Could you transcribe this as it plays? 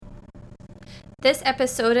This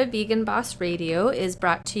episode of Vegan Boss Radio is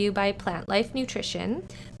brought to you by Plant Life Nutrition.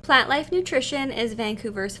 Plant Life Nutrition is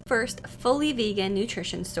Vancouver's first fully vegan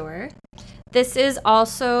nutrition store. This is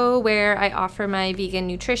also where I offer my vegan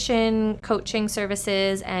nutrition, coaching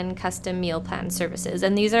services, and custom meal plan services.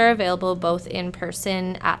 And these are available both in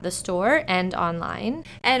person at the store and online.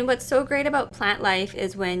 And what's so great about Plant Life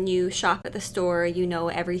is when you shop at the store, you know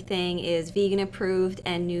everything is vegan approved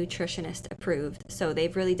and nutritionist approved. So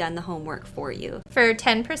they've really done the homework for you. For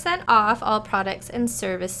 10% off all products and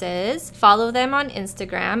services, follow them on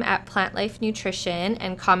Instagram at Plant Life Nutrition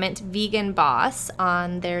and comment Vegan Boss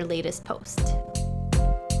on their latest post.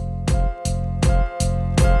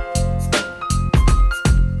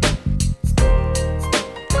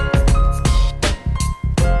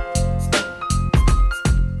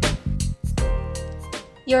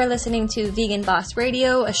 You're listening to Vegan Boss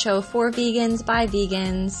Radio, a show for vegans by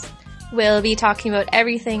vegans. We'll be talking about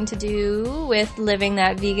everything to do with living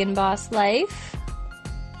that vegan boss life.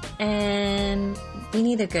 And we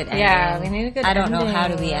need a good ending. Yeah, we need a good ending. I don't know how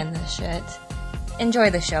do we end this shit. Enjoy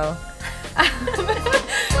the show.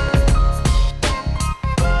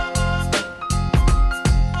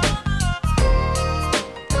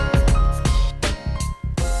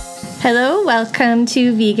 Hello, welcome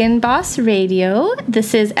to Vegan Boss Radio.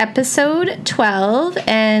 This is episode 12,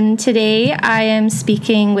 and today I am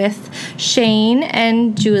speaking with Shane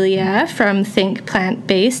and Julia from Think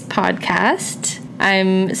Plant-Based Podcast.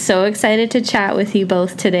 I'm so excited to chat with you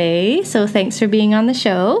both today, so thanks for being on the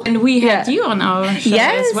show. And we had you on our show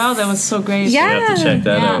as well. That was so great. Yeah. You have to check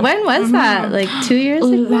that out. When was that? Like 2 years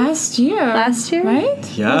ago? Last year.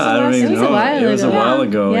 Right? Yeah, I don't even know. It was a while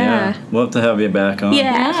ago. Yeah. We'll have to have you back on.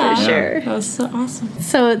 Yeah, for sure. That was so awesome.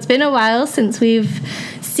 So it's been a while since we've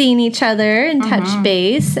seen each other and touched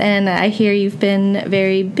base, and I hear you've been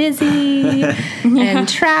very busy and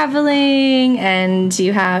traveling, and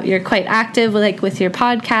you're quite active with your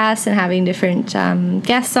podcast and having different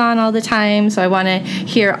guests on all the time. So I want to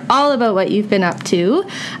hear all about what you've been up to,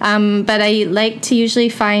 but I like to usually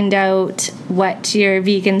find out what your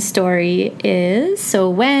vegan story is. So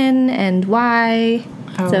when and why.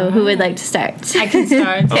 So who would like to start? I can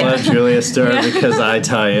start. I'll let Julia start because I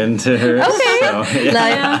tie into her. Okay. So,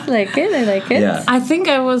 I like it. Yeah. I think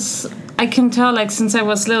I can tell, since I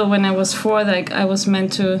was little, when I was 4, I was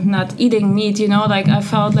meant to not eating meat, I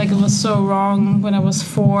felt like it was so wrong when I was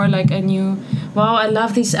 4, I knew, wow, I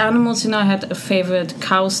love these animals, I had a favorite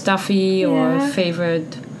cow stuffy or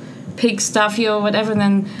favorite pig stuffy or whatever, and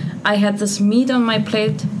then I had this meat on my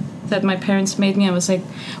plate that my parents made me. I was like,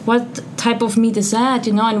 what type of meat is that,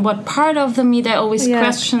 and what part of the meat? I always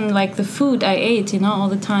questioned, the food I ate, all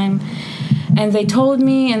the time. And they told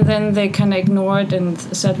me, and then they kind of ignored and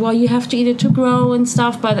said, well, you have to eat it to grow and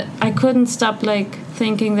stuff. But I couldn't stop,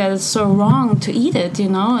 thinking that it's so wrong to eat it,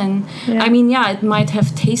 And I mean, it might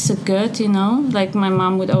have tasted good, my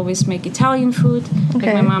mom would always make Italian food.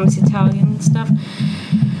 My mom's Italian and stuff.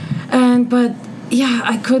 But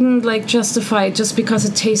I couldn't justify it just because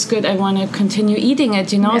it tastes good. I want to continue eating it,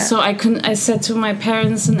 So I said to my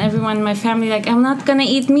parents and everyone in my family, I'm not gonna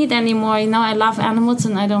eat meat anymore. I love animals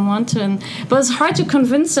and I don't want to. But it's hard to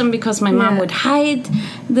convince them because my mom would hide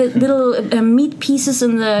the little meat pieces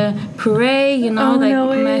in the puree,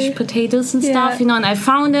 mashed potatoes and stuff, And I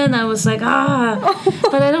found it. And I was like,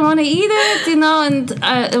 but I don't want to eat it, And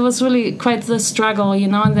it was really quite the struggle,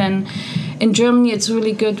 And then in Germany, it's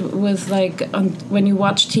really good with, when you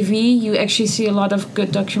watch TV, you actually see a lot of good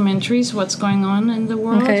documentaries, what's going on in the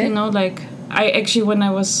world, I actually, when I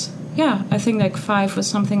was, I think 5 or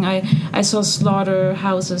something, I saw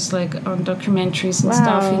slaughterhouses, on documentaries and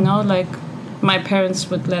stuff, my parents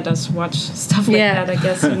would let us watch stuff like that, I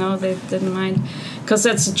guess, they didn't mind, because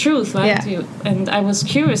that's the truth, right? And I was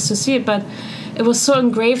curious to see it, but it was so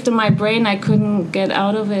engraved in my brain, I couldn't get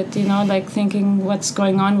out of it, thinking what's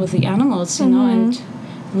going on with the animals, and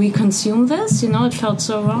we consume this, it felt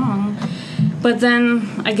so wrong. But then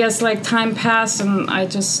I guess time passed and I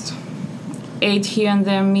just ate here and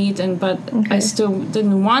there meat, but I still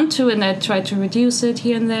didn't want to, and I tried to reduce it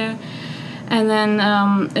here and there. And then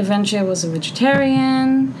eventually I was a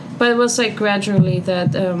vegetarian, but it was gradually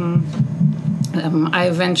that I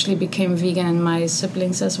eventually became vegan, and my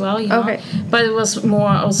siblings as well, But it was more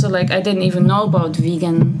also I didn't even know about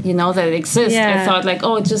vegan, that it exists. I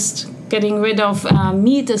thought just getting rid of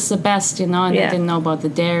meat is the best, and I didn't know about the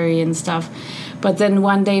dairy and stuff. But then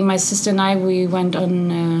one day my sister and I, we went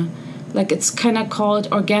on, it's kind of called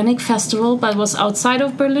Organic Festival, but it was outside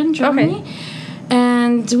of Berlin, Germany.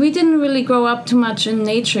 And we didn't really grow up too much in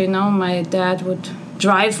nature, My dad would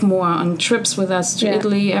drive more on trips with us to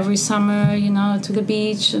Italy every summer, you know, to the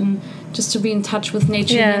beach, and just to be in touch with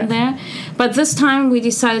nature in there. But this time we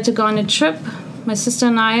decided to go on a trip, my sister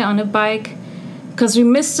and I, on a bike, because we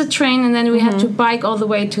missed the train, and then we had to bike all the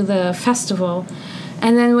way to the festival.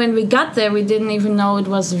 And then when we got there, we didn't even know it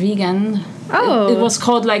was vegan. It was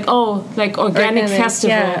called organic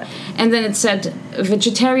festival. Yeah. And then it said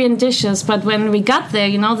vegetarian dishes. But when we got there,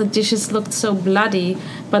 you know, the dishes looked so bloody.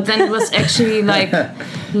 But then it was actually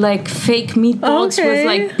like fake meatballs with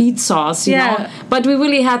like beet sauce, you know. But we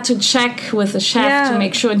really had to check with the chef to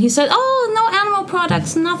make sure. And he said, no animal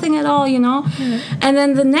products, nothing at all, you know. And then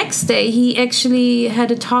the next day, he actually had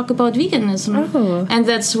a talk about veganism. And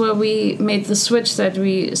that's where we made the switch that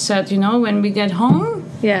we said, you know, when we get home,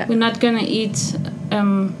 we're not going to eat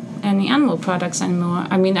any animal products anymore.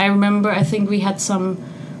 I mean, I think we had some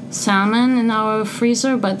salmon in our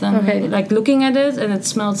freezer, but then we, like, looking at it, and it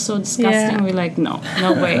smelled so disgusting. We're like, no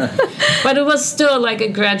way. But it was still like a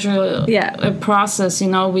gradual process, you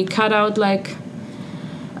know. We cut out like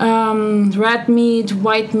red meat,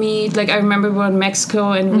 white meat. Like, I remember we were in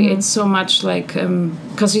Mexico, and we ate so much, like,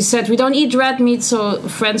 because we said we don't eat red meat, so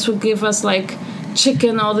friends would give us like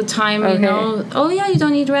chicken all the time, you know. Oh yeah, you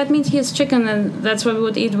don't eat red meat, here's chicken. And that's what we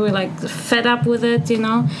would eat. We were like fed up with it, you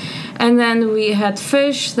know. And then we had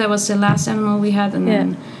fish. That was the last animal we had. And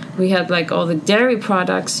then we had like all the dairy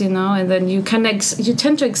products, you know. And then you you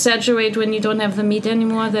tend to exaggerate when you don't have the meat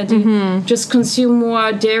anymore, that you just consume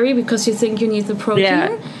more dairy because you think you need the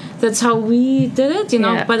protein. That's how we did it, you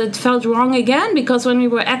know. But it felt wrong again, because when we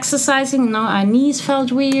were exercising, you know, our knees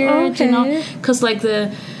felt weird, you know, because like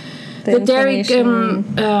the dairy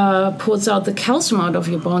pulls out the calcium out of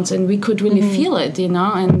your bones, and we could really feel it, you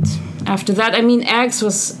know. And after that, I mean, eggs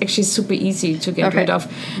was actually super easy to get rid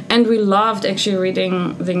of. And we loved actually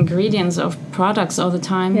reading the ingredients of products all the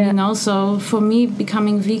time, you know. So for me,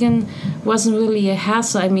 becoming vegan wasn't really a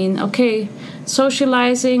hassle. I mean,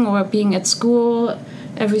 socializing or being at school,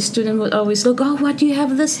 every student would always look, what do you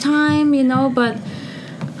have this time, you know. But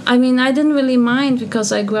I mean, I didn't really mind,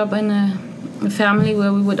 because I grew up in a family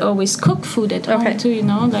where we would always cook food at home too, you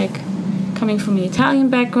know, like coming from an Italian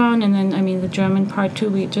background, and then, I mean, the German part too,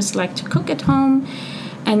 we just like to cook at home.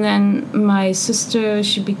 And then my sister,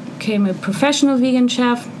 she became a professional vegan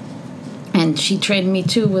chef, and she trained me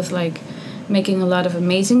too with like making a lot of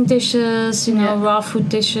amazing dishes, you know, raw food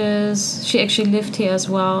dishes. She actually lived here as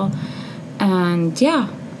well. And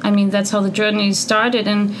I mean, that's how the journey started,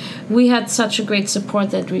 and we had such a great support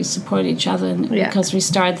that we support each other, because we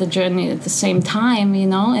started the journey at the same time, you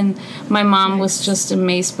know. And my mom was just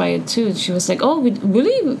amazed by it too. She was like,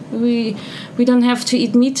 we don't have to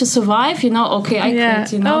eat meat to survive, you know. I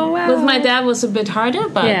could, you know. With my dad was a bit harder,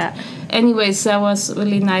 but anyways, that was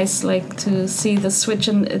really nice, like, to see the switch,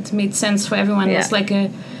 and it made sense for everyone. It was like a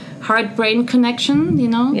heart-brain connection, you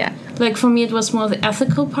know. Like, for me, it was more the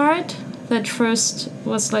ethical part that first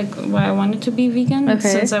was like why I wanted to be vegan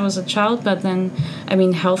since I was a child. But then, I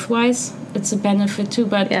mean, health-wise, it's a benefit too.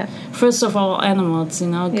 But first of all, animals, you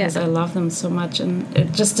know, because I love them so much, and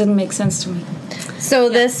it just didn't make sense to me. So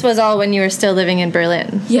this was all when you were still living in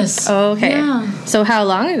Berlin? Yes. Oh, okay. Yeah. So how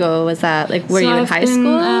long ago was that? Like, were you in high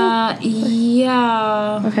school?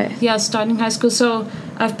 Starting high school. So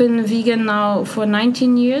I've been vegan now for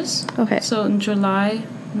 19 years. Okay. So in July,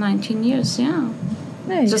 19 years,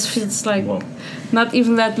 Nice. Just feels like not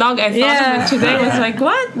even that long. I thought of it today. I was like,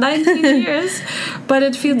 what? 19 years? But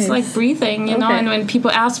it feels like breathing, you know. And when people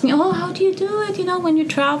ask me, how do you do it, you know, when you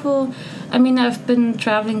travel? I mean, I've been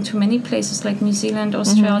traveling to many places like New Zealand,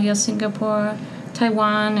 Australia, Singapore,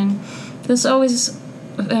 Taiwan. And there's always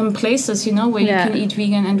places, you know, where you can eat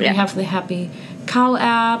vegan. And we have the Happy Cow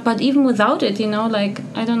app. But even without it, you know, like,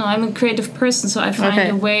 I don't know. I'm a creative person, so I find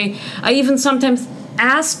a way. I even sometimes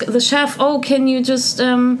ask the chef, can you just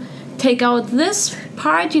take out this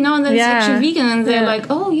part, you know, and then it's actually vegan, and they're like,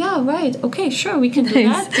 okay, sure, we can do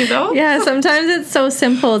that, you know. Sometimes it's so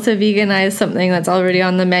simple to veganize something that's already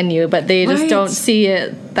on the menu, but they just don't see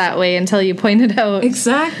it that way until you point it out.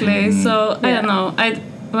 Exactly. So I don't know,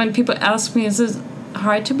 when people ask me, is it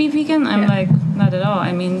hard to be vegan, I'm like, not at all.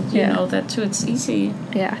 I mean, you know that too, it's easy.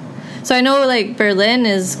 So I know, like, Berlin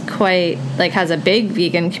is quite, like, has a big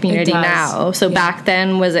vegan community now. So back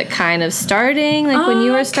then, was it kind of starting, like, when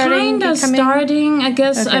you were starting? Starting, I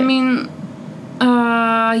guess. Okay. I mean,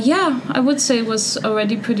 I would say it was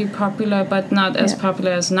already pretty popular, but not as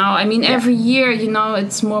popular as now. I mean, every year, you know,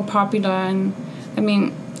 it's more popular, and, I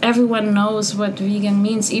mean, everyone knows what vegan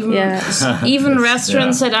means. Even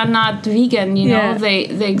restaurants that are not vegan, you know, they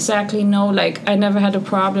exactly know. Like, I never had a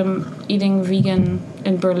problem eating vegan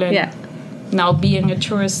in Berlin. Now being a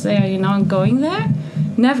tourist there, you know, and going there,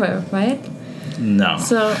 Never, right? No.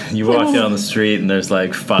 So you walk down the street and there's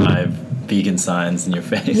like 5 vegan signs in your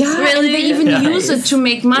face. Yeah, really? and they even use it to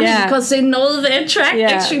make money because they know they attract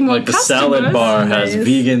actually more like the customers. salad bar has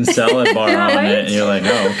vegan salad bar on it, and you're like,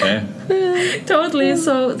 oh, okay. Totally.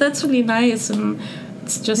 So that's really nice, and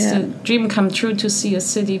it's just a dream come true to see a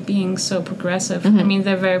city being so progressive. I mean,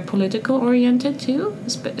 they're very political oriented too,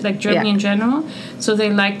 like Germany in general. So they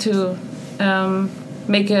like to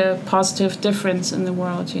make a positive difference in the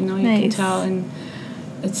world. You know, you can tell, and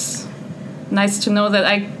it's nice to know that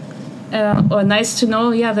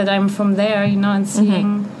that I'm from there. You know, and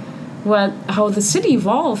seeing how the city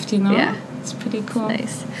evolved. You know. Yeah. It's pretty cool.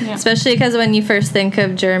 Nice. Yeah. Especially because when you first think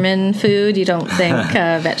of German food, you don't think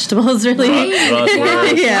vegetables really. Mashed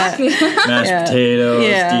potatoes,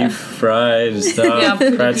 deep fried stuff,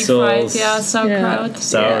 pretzels.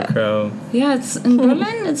 Sauerkraut. Yeah, it's in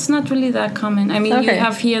Berlin, it's not really that common. I mean, you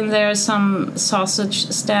have here and there some sausage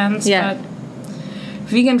stands, but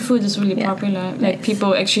vegan food is really popular. Like,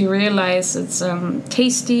 people actually realize it's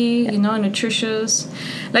tasty, you know, nutritious.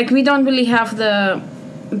 Like, we don't really have the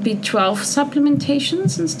B12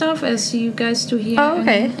 supplementations and stuff as you guys do here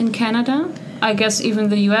in Canada. I guess even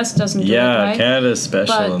the US doesn't do it, right? Canada's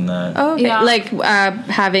special in that. Oh, okay. Like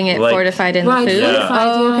having it fortified in the food?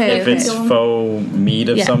 If it's faux meat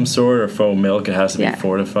of some sort or faux milk, it has to be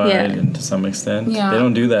fortified and to some extent. They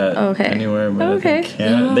don't do that anywhere. But I think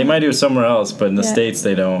Canada, they might do it somewhere else, but in the States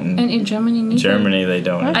they don't. And in Germany neither. Germany they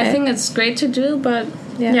don't. I think it's great to do, but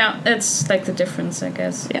it's like the difference, I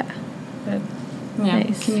guess. Yeah. But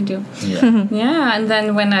what can you do? Yeah. And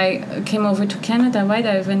then when I came over to Canada, right,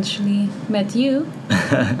 I eventually met you.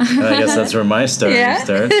 I guess that's where my story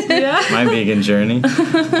starts. My vegan journey.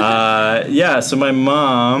 So my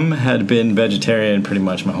mom had been vegetarian pretty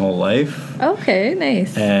much my whole life. Okay,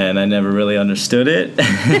 nice. And I never really understood it.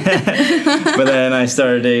 But then I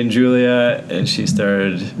started dating Julia, and she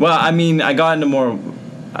started... Well, I mean, I got into more...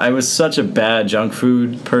 I was such a bad junk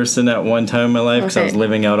food person at one time in my life because I was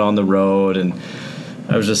living out on the road, and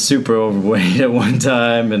I was just super overweight at one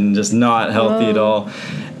time and just not healthy at all.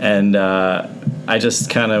 And I just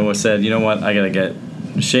kind of said, you know what, I got to get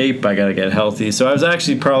in shape, I got to get healthy. So I was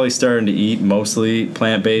actually probably starting to eat mostly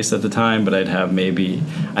plant-based at the time, but I'd have maybe...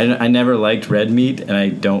 I never liked red meat, and I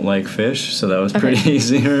don't like fish, so that was pretty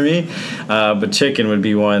easy for me. But chicken would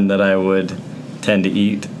be one that I would tend to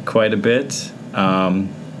eat quite a bit.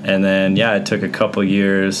 And then, it took a couple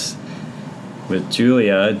years with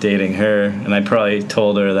Julia, dating her, and I probably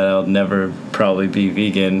told her that I'll never probably be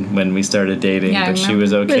vegan when we started dating, but she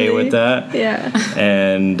was okay with that. Yeah.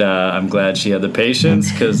 And I'm glad she had the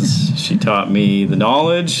patience, because she taught me the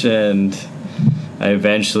knowledge, and I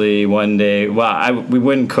eventually one day, we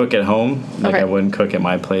wouldn't cook at home. Like, I wouldn't cook at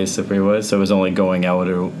my place if we would, so it was only going out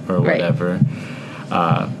or whatever.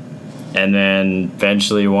 And then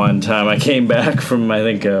eventually one time I came back from, I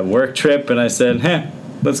think, a work trip, and I said,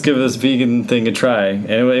 let's give this vegan thing a try.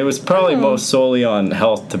 And it was probably most solely on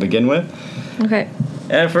health to begin with. Okay.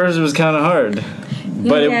 At first it was kind of hard.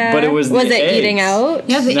 But it was the eggs. Was it eating out?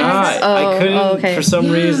 Yeah, the eggs. I couldn't, for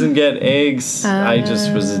some reason, get eggs. I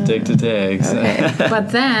just was addicted to eggs. Okay. But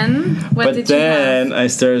then, what did you have? I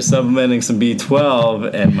started supplementing some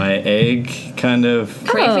B12, and my egg kind of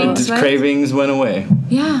cravings went away.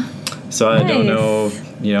 Yeah. So I don't know,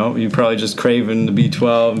 you're probably just craving the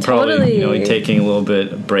B12 and probably, you're taking a little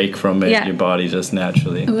bit break from it, your body just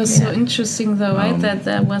naturally. It was so interesting, though, right?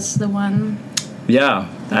 That was the one. Yeah.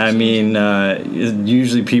 I mean,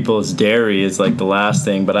 usually people's dairy is like the last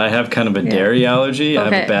thing, but I have kind of a dairy allergy. I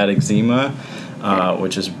have a bad eczema,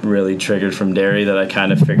 which is really triggered from dairy that I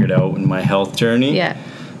kind of figured out in my health journey. Yeah.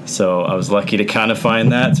 So I was lucky to kind of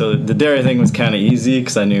find that. So the dairy thing was kind of easy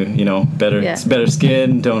because I knew, it's better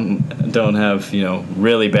skin, don't have,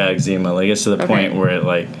 really bad eczema. Like, it's to the point where it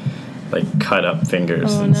like cut up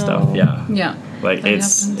fingers and stuff. Yeah. Yeah. Like,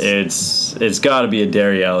 it's got to be a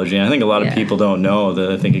dairy allergy. And I think a lot of people don't know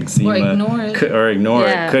that. I think eczema or ignore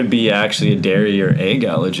it could be actually a dairy or egg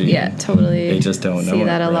allergy. Yeah, totally. They just don't know. See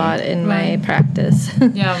that a lot in my practice.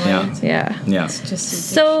 Yeah. It's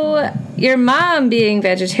just so your mom being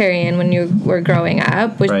vegetarian when you were growing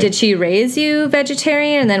up, did she raise you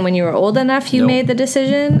vegetarian, and then when you were old enough you made the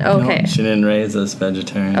decision? Okay. No, she didn't raise us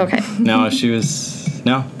vegetarian. Okay. No, she was...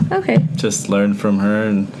 No. Okay. Just learned from her,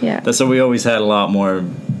 and that's so we always had a lot more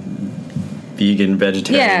vegan,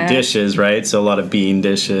 vegetarian dishes, right? So a lot of bean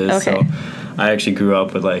dishes. Okay. So I actually grew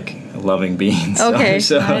up with loving beans. Okay.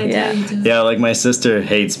 So like my sister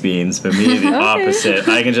hates beans, but me the opposite.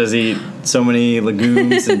 I can just eat so many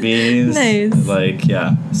legumes and beans.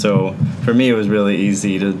 Nice. So for me it was really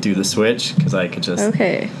easy to do the switch because I could just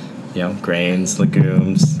grains,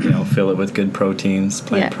 legumes. Fill it with good proteins,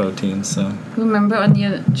 plant proteins. So Remember on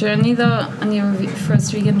your journey, though, on your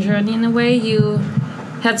first vegan journey, in a way, you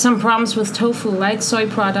had some problems with tofu, right? Soy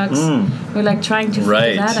products. We're like trying to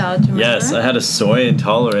figure that out. Remember? Yes, I had a soy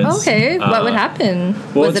intolerance. Okay, what would happen?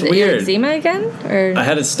 Well, Was it's it weird. eczema again? Or I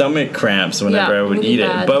had stomach cramps whenever I would really eat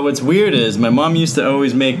bad. it. But what's weird is my mom used to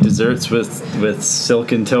always make desserts with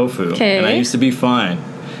silken tofu, and I used to be fine.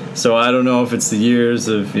 So I don't know if it's the years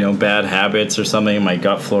of bad habits or something. My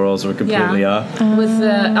gut florals were completely off. With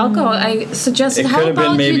alcohol, I suggested It how could have been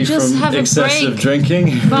about maybe you just from have a excessive break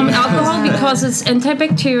drinking. from alcohol because it's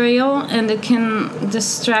antibacterial and it can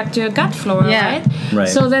distract your gut flora, right? Right.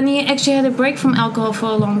 So then he actually had a break from alcohol for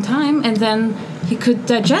a long time, and then he could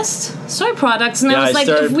digest soy products. And I was I like,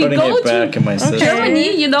 started if we putting go it back in my to system.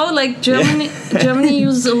 Germany, Germany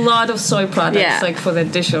uses a lot of soy products, like for their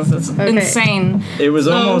dishes. It's insane. It was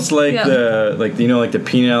So, almost like yeah. the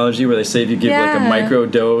peanut allergy where they say if you give like a micro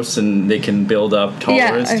dose and they can build up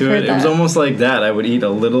tolerance I've to heard it. It was that. almost like that. I would eat a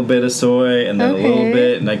little bit of soy and then a little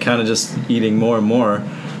bit, and I kind of just eating more and more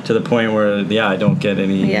to the point where I don't get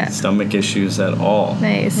any stomach issues at all.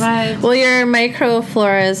 Nice. Right. Well, your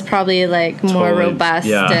microflora is probably like more Totally- robust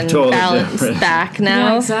yeah, and totally balanced different. back now.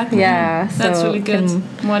 Yeah, exactly. Yeah, That's so really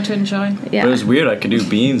good. More to enjoy. Yeah. But it was weird. I could do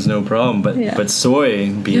beans, no problem, but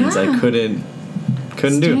soy beans I couldn't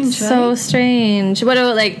do. Strange, So strange. What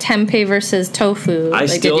about like tempeh versus tofu? I Like,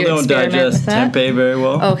 still did you don't experiment digest with that? tempeh very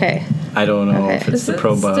well. Okay. I don't know Okay. if it's Is the it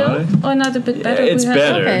probiotic. still, or not a bit better? It's We had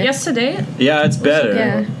better. Okay. Yesterday. Yeah, it's better.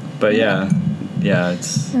 Yeah. But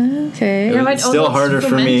it's Okay. Yeah, right. it's still although harder it's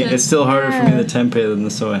for me. fermented. It's still harder for me the tempeh than the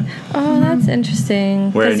soy. Oh, that's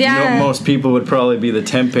interesting. Where 'Cause, most people would probably be the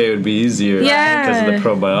tempeh would be easier Yeah. because of the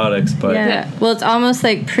probiotics. But Yeah. Well, it's almost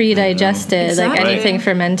like pre-digested. Exactly. Like anything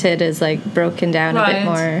fermented is like broken down a bit Right.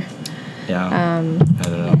 more. I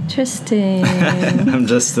don't know. Interesting. I'm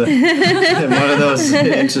just one of those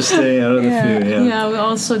interesting out of the few. Yeah, we're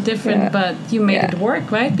all so different, but you made it work,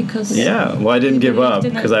 right? Because Well, I didn't give up believed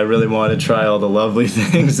in it. because I really wanted to try all the lovely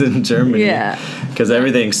things in Germany. Yeah. Because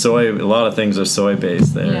everything's soy. A lot of things are soy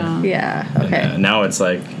based there. Yeah. Yeah. Okay. And, now it's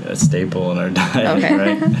like a staple in our diet, Okay.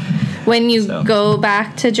 right? When you So. go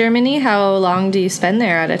back to Germany, how long do you spend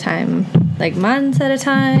there at a time? Like months at a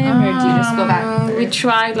time, or do you just go back? we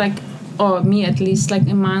tried or me at least, like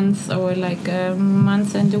a month or like a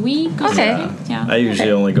month and a week. Or Okay. something. Yeah. I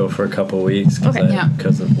usually only go for a couple of weeks because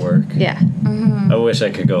Okay. of work. Yeah. I wish I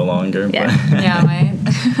could go longer. Yeah. But Yeah, right.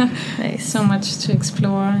 Nice. So much to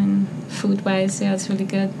explore and food-wise. Yeah, it's really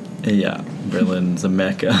good. yeah, Berlin's a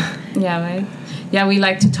mecca. Yeah, right. Yeah, we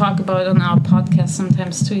like to talk about on our podcast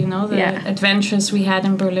sometimes too, the adventures we had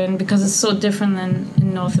in Berlin, because it's so different than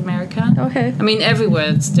in North America. Okay. I mean, everywhere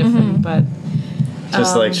it's different, but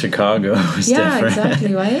Just like Chicago was yeah, different.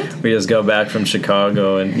 exactly, right? We just got back from Chicago,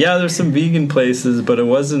 and there's some vegan places, but it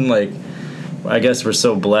wasn't like. I guess we're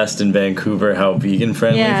so blessed in Vancouver how vegan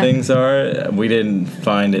friendly things are. We didn't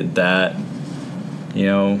find it that,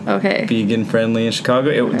 vegan friendly in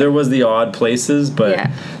Chicago. There was the odd places, but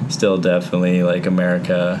still definitely like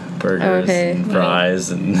America burgers and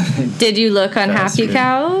fries and. Did you look on Fast Happy food.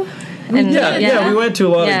 Cow? Yeah, we went to a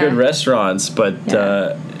lot of good restaurants, but.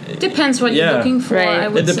 Depends what you're looking for. Right. I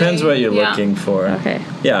would It depends say. what you're looking for. Okay.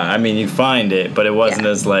 Yeah, I mean, you find it, but it wasn't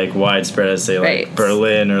as like widespread as say like Right.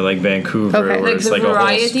 Berlin or like Vancouver, Okay. where Like it's the like a whole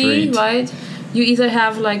variety, street. right? You either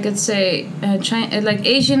have like let's say like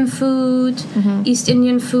Asian food, East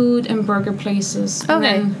Indian food, and burger places, and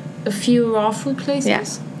Okay. then a few raw food places. Yeah.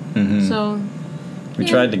 So We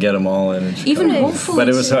tried to get them all in Chicago, even Whole Foods, but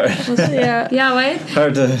it was hard. yeah, right.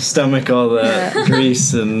 Hard to stomach all that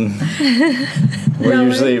grease, and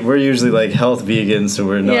we're usually like health vegans, so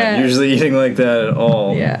we're not usually eating like that at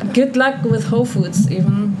all. Yeah. Good luck with Whole Foods.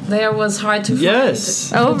 Even there was hard to find.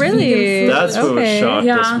 Yes. Oh, good really? vegan food. That's what Okay. shocked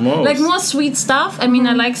us Yeah, most. like more sweet stuff. I mean,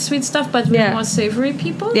 I like sweet stuff, but we're more savory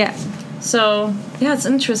people. Yeah. So yeah, it's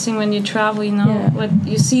interesting when you travel. What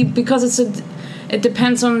you see, because it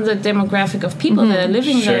depends on the demographic of people that are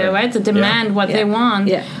living there, right? The demand, what they want.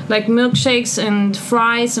 Yeah. Like milkshakes and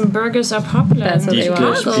fries and burgers are popular. That's what in they Deep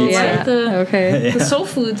want. dish Chicago, pizza. right? Okay. The soul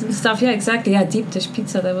food and stuff. Yeah, exactly. Yeah, deep dish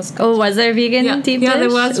pizza. That was good. Oh, was there vegan deep dish? Yeah, there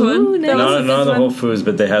was one. Ooh, There nice. was Not the one. Whole Foods,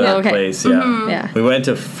 but they had a Okay. place. Yeah. Yeah. We went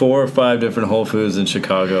to 4 or 5 different Whole Foods in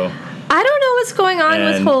Chicago. I don't know what's going on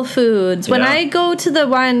with And- Whole Foods. When Yeah. I go to the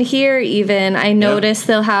one here, even, I notice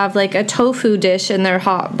they'll have like a tofu dish in their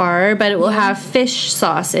hot bar, but it will have fish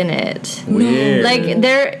sauce in it. Weird. Like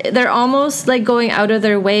they're almost like going out of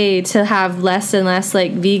their way to have less and less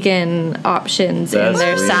like vegan options in That's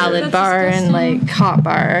their weird. salad That's bar and disgusting. like hot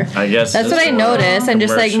bar. I guess That's it's what I more noticed. And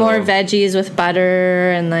just like more commercial. veggies with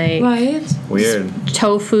butter and like Right. Weird.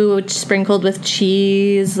 tofu sprinkled with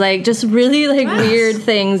cheese, like just really like What? weird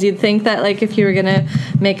things. You'd think that like if you were gonna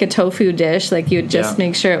make a tofu dish, like you'd just Yeah.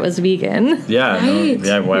 make sure it was vegan. Yeah. No, Right.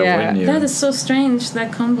 yeah. Why Yeah. wouldn't you? That is so strange,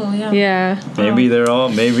 that combo, yeah. Yeah. Maybe they're all.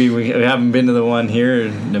 Maybe we haven't been to the one here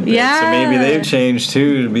in a bit, Yeah. so maybe they've changed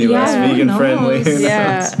too to be Yeah, less who vegan knows? friendly. Who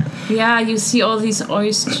Yeah. knows? Yeah, you see all these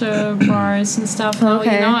oyster bars and stuff now,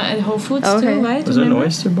 Okay. you know, at Whole Foods Okay. too, right? Was it an Remember?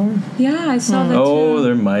 oyster bar? Yeah, I saw that Oh, too.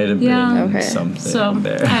 there might have been Yeah. Okay. something So,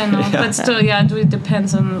 there. I don't know. Yeah. But still, yeah, it really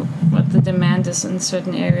depends on what the demand is in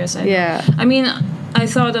certain areas. Yeah. I mean, I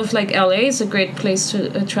thought of like LA is a great place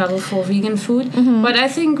to travel for vegan food, but I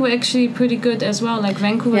think we're actually pretty good as well. Like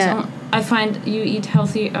Vancouver, Yeah. I find you eat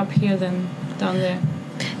healthy up here than down there.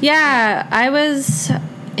 Yeah, I was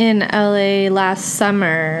in LA last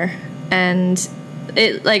summer and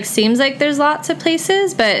it like seems like there's lots of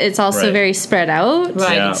places, but it's also Right. very spread out.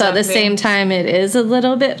 Right. Yeah. So at the exactly. same time it is a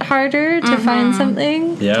little bit harder to find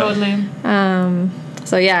something. Yeah. Totally.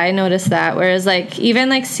 So yeah, I noticed that. Whereas like even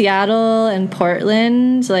like Seattle and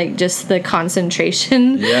Portland, like just the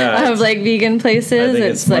concentration Yeah, of it's- like vegan places, I think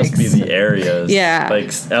it's it like must be the areas. Yeah.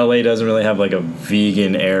 Like LA doesn't really have like a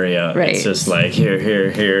vegan area. Right. It's just like here,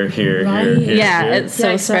 Right. here. yeah, here. it's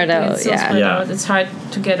so spread out. It's so Yeah. spread Yeah. out. It's hard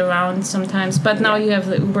to get around sometimes. But now you have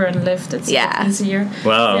the Uber and Lyft. It's Yeah. easier.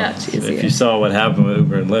 Wow. Yeah. easier. If you saw what happened with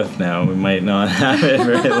Uber and Lyft now, we might not have it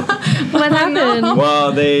very long. What happened?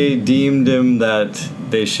 Well, they deemed them that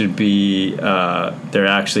they should be, they're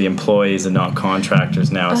actually employees and not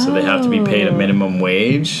contractors now, so they have to be paid a Oh. minimum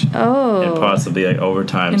wage and Oh. possibly like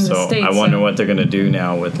overtime. In the So States, I wonder yeah. what they're going to do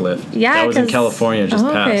now with Lyft. Yeah, that was in 'cause- California just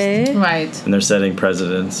okay. passed. Right. And they're setting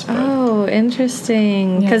precedents. But Oh,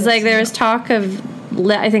 interesting. Yeah, Because like that's- there was talk of,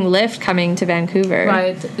 I think Lyft coming to Vancouver.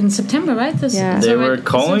 Right. In September, right? This, Yeah. is they it- were is it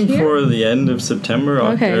calling here? for the end of September,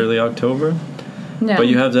 Okay. early October. Yeah. But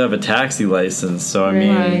you have to have a taxi license, so I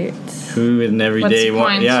mean, Right. who in What's everyday the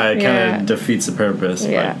point? yeah, it kind Yeah. of defeats the purpose.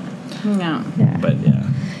 Yeah. Yeah. But yeah,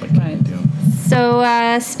 what can Right. you do? So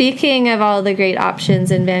speaking of all the great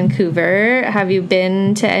options in Vancouver, have you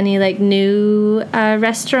been to any like new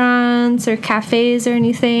restaurants or cafes or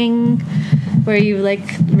anything where you like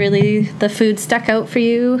really the food stuck out for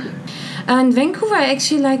you? And Vancouver, I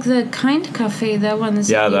actually like the Kind Cafe. That one is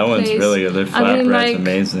Yeah, a that one's place. really good. Their I really flatbread's like,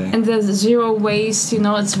 amazing. And the zero waste, you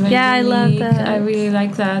know, it's very Yeah, I love unique. that. I really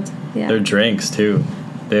like that. Yeah. Their drinks too.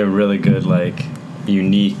 They have really good like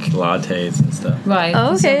unique lattes and stuff. Right.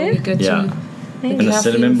 Oh, those are okay. really good Yeah. too. Nice. And the Caffeine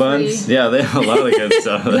cinnamon free. buns. Yeah, they have a lot of good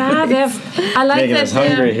stuff. Yeah, they have. I like Making that. us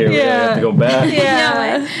hungry here. We Yeah. have to go back. Yeah,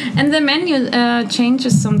 right. And the menu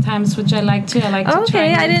changes sometimes, which I like too. I like to try Okay,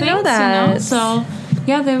 new I didn't know things, you know? that. So,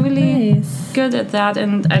 yeah, they're really Nice. good at that.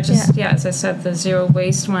 And I just, as I said, the zero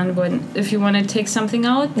waste one. When if you want to take something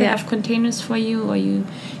out, they Yeah. have containers for you, or you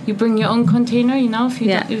bring your own container. You know, if you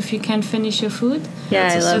Yeah. if you can't finish your food, Yeah,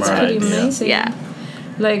 That's I a love that's smart that. pretty idea. amazing. Yeah.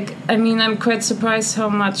 Like, I mean, I'm quite surprised how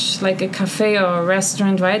much, like, a cafe or a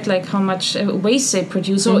restaurant, right? Like, how much waste they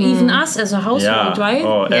produce, or even us as a household, Yeah. right?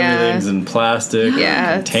 Oh, Yeah. everything's in plastic.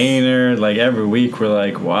 Yeah, Container. Like every week, we're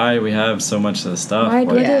like, why do we have so much of this stuff? Right,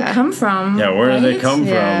 Like, where do Yeah. they come from? yeah, where do they right? come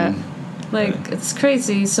Yeah. from? Like, it's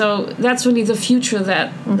crazy. So that's really the future.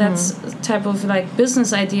 That's type of like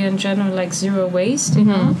business idea in general, like zero waste. You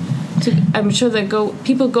know, I'm sure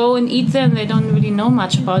people go and eat there and they don't really know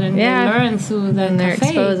much about it. And Yeah. they learn through the And they're cafe.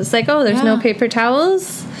 exposed. It's like, oh, there's no Yeah. paper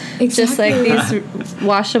towels. Exactly. Just like these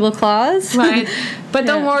washable cloths. Right, but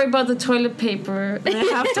don't Yeah. worry about the toilet paper. They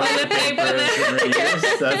have toilet paper there.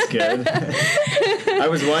 Reuse, that's good. I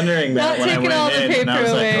was wondering that Not when I taking all went the in, and I paper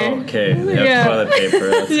was away. like, oh, okay, they have Yeah. toilet paper.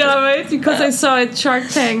 That's Yeah, right. Because I saw at Shark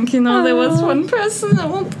Tank, you know, there was one person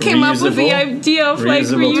who came up with the Reusable? idea of like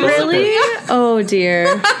Reusable toilet reusable. Really? Oh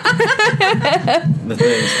dear. the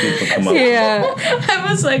things people come up with. Yeah.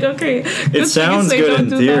 I was like, okay. It sounds good in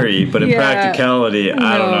theory, but in Yeah. practicality,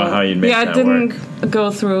 I don't know how you'd make Yeah, I that didn't work.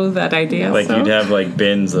 go through that idea. Like so. you'd have like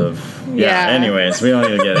bins of Yeah. Anyways, we don't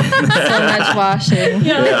need to get it. So much washing.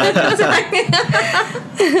 Yeah,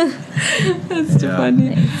 that's too Yeah.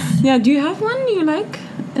 funny. Yeah, do you have one you like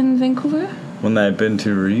in Vancouver? One that I've been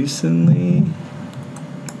to recently.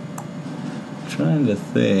 Trying to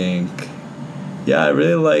think. Yeah, I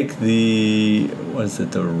really like the, what is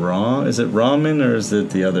it, is it ramen or is it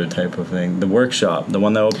the other type of thing? The Workshop, the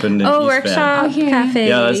one that opened in East Van. Workshop Cafe.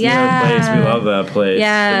 Yeah, that's near our place. We love that place.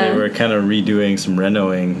 Yeah. So they were kind of redoing some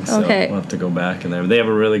renoing, so we'll have to go back in there. They have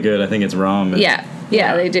a really good, I think it's ramen.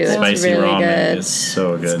 Yeah, they do. Spicy it's really ramen good. is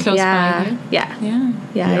so good. Close by.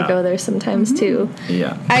 Yeah, I go there sometimes too.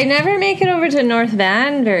 Yeah. I never make it over to North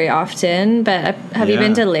Van very often, but have you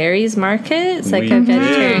been to Larry's Market? It's like a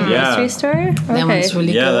vegetarian grocery store. That one's really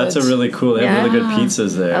good. Yeah, that's a really cool. They have really good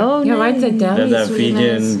pizzas there. Oh, yeah, right. The They deli have that is really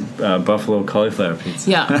vegan nice. buffalo cauliflower pizza.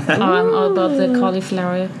 Yeah, I'm all about the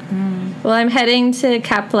cauliflower. Well, I'm heading to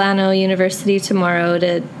Capilano University tomorrow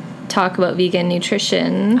to talk about vegan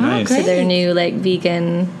nutrition. Nice. So their new like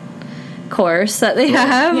vegan course that they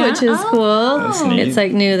have, which is cool. That's neat. It's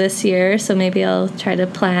like new this year, so maybe I'll try to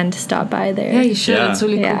plan to stop by there. Yeah, you should. Yeah. It's a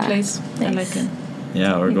really Yeah. cool place. I Nice. like it.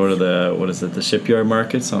 Yeah, or go to the shipyard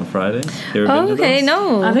markets on Friday. You ever been to Okay, those?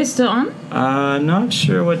 no. Are they still on? I'm not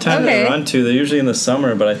sure what time they run to. They're usually in the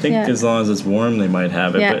summer, but I think as long as it's warm, they might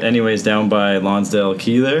have it. Yeah. But anyways, down by Lonsdale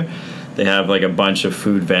Key there, they have like a bunch of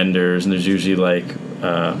food vendors, and there's usually like,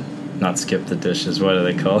 not skip the dishes, what are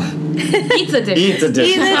they called? Eat the dish. Eat the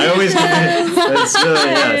dishes. I always it's really,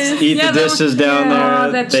 it's Eat the dishes down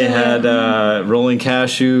there. that's They true. had rolling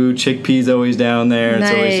cashew, chickpeas always down there. It's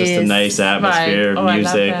always just a nice atmosphere, Right. Oh, I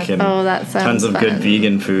love music, that. and that sounds tons of good fun.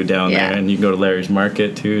 vegan food down there. And you can go to Larry's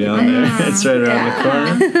Market too down there. It's right around the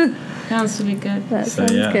corner. Sounds really good. That So,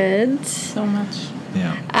 sounds yeah. good. So much.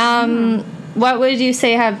 Yeah. What would you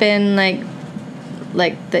say have been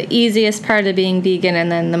like the easiest part of being vegan and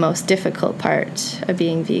then the most difficult part of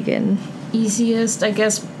being vegan? Easiest, I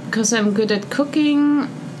guess, because I'm good at cooking.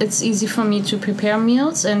 It's easy for me to prepare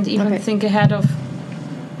meals and even think ahead of,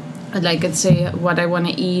 like, let's say, what I want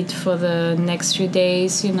to eat for the next few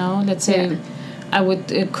days. You know, let's say I would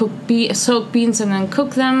soak beans and then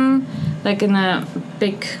cook them, like in a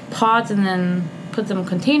big pot, and then put them in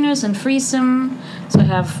containers and freeze them. So I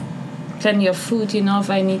have plenty of food, you know,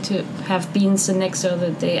 if I need to have beans the next or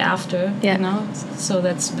the day after, you know. So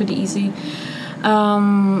that's pretty easy.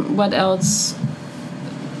 What else?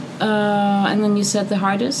 And then you said the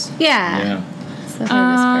hardest? Yeah. It's the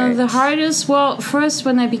hardest part. The hardest, well, first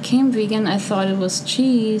when I became vegan, I thought it was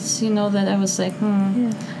cheese, you know, that I was like,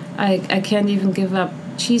 I can't even give up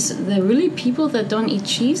cheese. There are really people that don't eat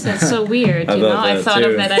cheese? That's so weird, you know? I thought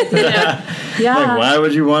of that idea. Like, why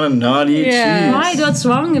would you want to not eat cheese? Right, what's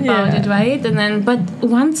wrong about it, right? And then, but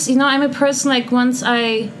once, you know, I'm a person, like, once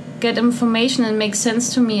I get information and it makes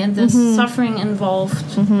sense to me and there's suffering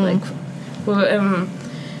involved, like, where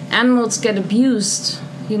animals get abused,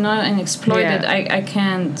 you know, and exploited, I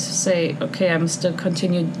can't say, okay, I'm still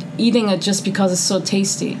continue eating it just because it's so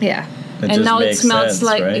tasty. Yeah. And now it smells sense,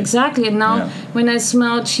 like, right? exactly, and now when I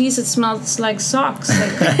smell cheese, it smells like socks,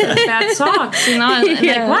 like bad socks, you know, and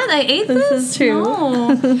like, what, I ate this? Is true.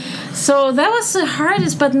 No. So that was the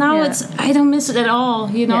hardest, but now I don't miss it at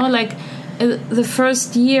all, you know, like the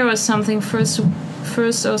first year or something, first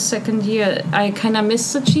or second year, I kind of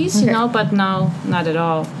missed the cheese, you know, but now not at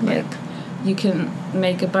all. Like, you can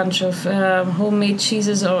make a bunch of homemade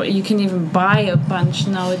cheeses, or you can even buy a bunch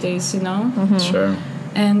nowadays, you know. Sure.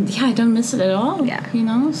 And I don't miss it at all. Yeah. You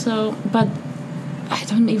know, so, but I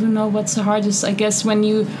don't even know what's the hardest. I guess when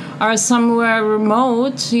you are somewhere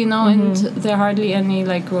remote, you know, and there are hardly any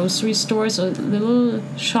like grocery stores or little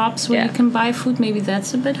shops where you can buy food, maybe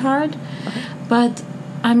that's a bit hard. But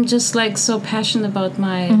I'm just like so passionate about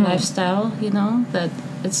my lifestyle, you know, that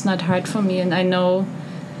it's not hard for me. And I know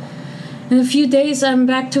in a few days I'm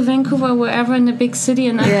back to Vancouver, wherever in the big city,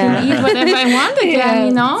 and I can eat whatever I want again,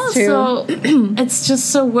 you know? So it's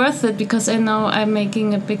just so worth it because I know I'm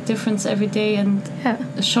making a big difference every day and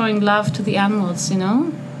showing love to the animals, you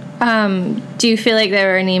know? Do you feel like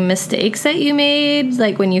there were any mistakes that you made,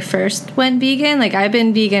 like when you first went vegan? Like, I've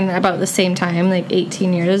been vegan about the same time, like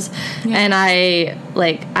 18 years, and I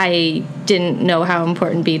didn't know how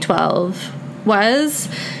important B12 was,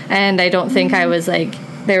 and I don't think I was like,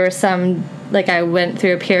 there were some, like, I went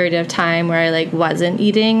through a period of time where I like wasn't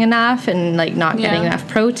eating enough and like not getting enough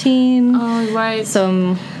protein. Oh, right.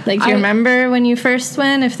 So, like, do you remember when you first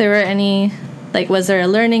went, if there were any, like, was there a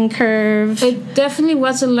learning curve? It definitely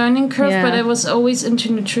was a learning curve, but I was always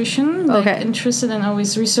into nutrition, like interested and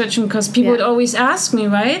always researching, because people would always ask me,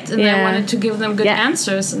 right? And I wanted to give them good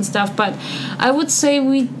answers and stuff. But I would say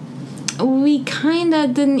we kind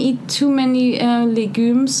of didn't eat too many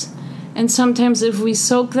legumes And sometimes if we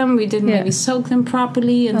soak them, we didn't maybe soak them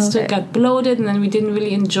properly and still got bloated, and then we didn't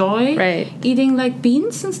really enjoy eating like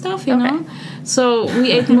beans and stuff, you know? So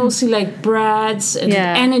we ate mostly like breads and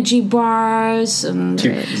energy bars and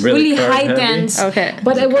really high dense. Okay.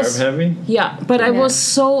 But it was carb heavy? Yeah, but I was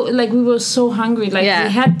so like we were so hungry. Like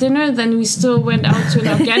we had dinner, then we still went out to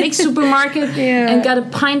an organic supermarket and got a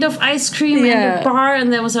pint of ice cream and a bar,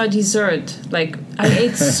 and that was our dessert. Like I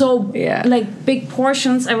ate so like big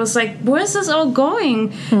portions. I was like, where's this all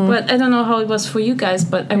going? But I don't know how it was for you guys,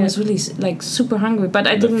 but I was really like super hungry. But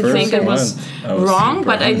I didn't think it was wrong,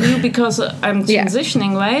 but I knew because I'm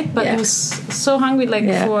transitioning, right? But I was so hungry like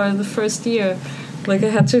for the first year. Like I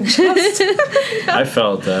had to adjust. I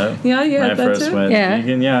felt that. Yeah, you had that too? When I first went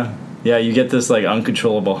vegan, yeah, you get this like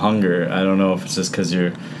uncontrollable hunger. I don't know if it's just because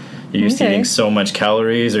you're used to eating so much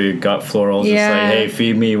calories, or your gut floral's just like, hey,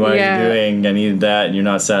 feed me, what are you doing? I need that, and you're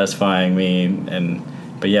not satisfying me.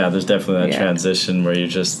 But yeah, there's definitely that transition where you're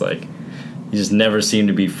just like, you just never seem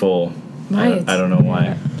to be full. Right. I don't know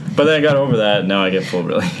why. But then I got over that. Now I get full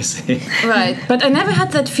really easy. Right. But I never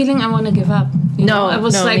had that feeling I want to give up. I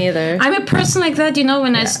was like, neither. I'm a person like that, you know,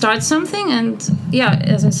 when I start something and,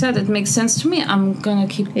 as I said, it makes sense to me, I'm going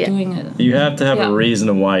to keep doing it. You have to have a reason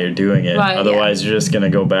of why you're doing it. Right, otherwise, you're just going to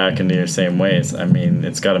go back into your same ways. I mean,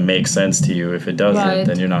 it's got to make sense to you. If it doesn't,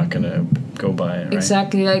 then you're not going to go by it, right?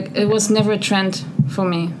 Exactly. Like, it was never a trend for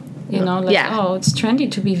me. You know, like, oh, it's trendy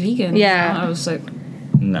to be vegan. Yeah. You know? I was like...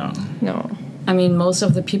 No. I mean, most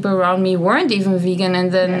of the people around me weren't even vegan,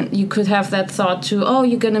 and then you could have that thought too, oh,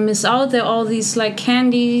 you're gonna miss out. There are all these like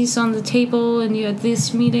candies on the table, and you're at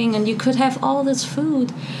this meeting, and you could have all this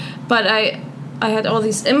food. But I had all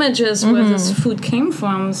these images where this food came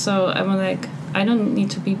from, so I'm like, I don't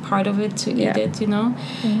need to be part of it to eat it, you know?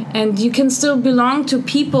 And you can still belong to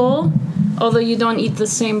people, although you don't eat the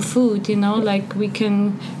same food, you know? Like, we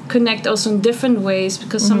can connect also in different ways,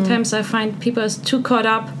 because sometimes I find people are too caught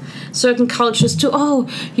up, certain cultures, to, oh,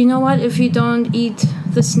 you know what, if you don't eat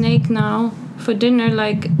the snake now for dinner,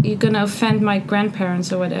 like, you're gonna offend my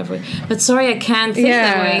grandparents or whatever. But sorry, I can't think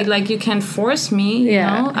that way. Like, you can't force me, you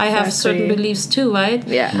know? I have certain beliefs too, right?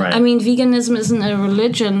 Right. I mean, veganism isn't a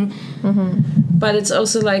religion, but it's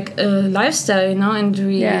also like a lifestyle, you know, and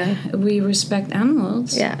we respect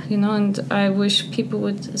animals, you know, and I wish people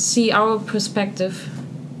would see our perspective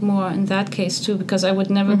more in that case too, because I would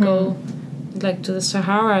never go like to the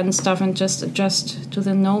Sahara and stuff and just adjust to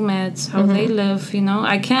the nomads, how they live, you know.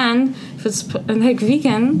 I can, if it's like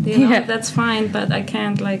vegan, you know, that's fine, but I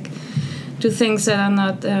can't like do things that are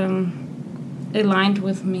not aligned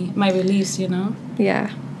with my beliefs, you know. Yeah,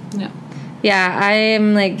 I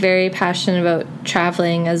am like very passionate about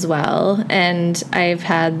traveling as well, and I've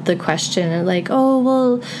had the question like, oh,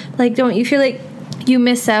 well, like, don't you feel like you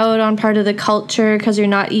miss out on part of the culture because you're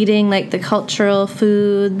not eating like the cultural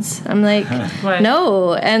foods? I'm like,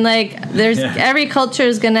 no. And like, there's every culture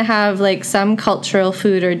is gonna have like some cultural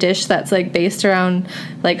food or dish that's like based around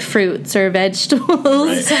like fruits or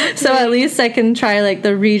vegetables. So at least I can try like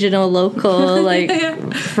the regional, local like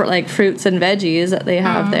like fruits and veggies that they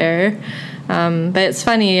have there. But it's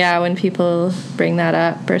funny, when people bring that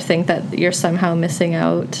up or think that you're somehow missing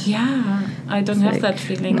out. Yeah, I don't have that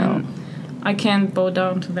feeling. No. I can't bow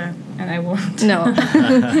down to that, and I won't. No.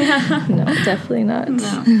 No, definitely not.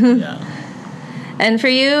 No. And for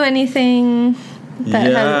you, anything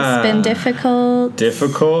that has been difficult?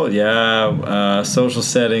 Social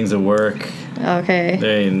settings at work. Okay.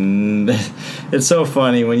 It's so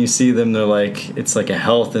funny when you see them. They're like, it's like a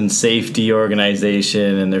health and safety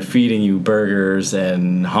organization, and they're feeding you burgers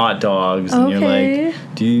and hot dogs, and you're like,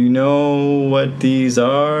 do you know what these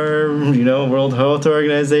are? You know, World Health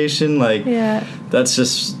Organization. Like, that's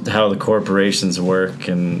just how the corporations work,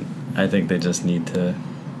 and I think they just need to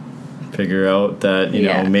figure out that you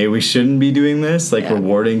know, maybe we shouldn't be doing this, like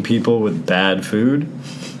rewarding people with bad food.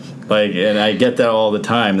 Like, and I get that all the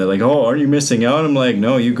time. They're like, oh, aren't you missing out? I'm like,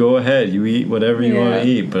 no, you go ahead. You eat whatever you want to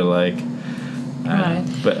eat. But, like...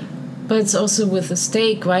 But it's also with the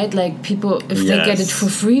steak, right? Like, people, if they get it for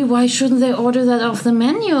free, why shouldn't they order that off the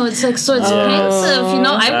menu? It's, like, so expensive, you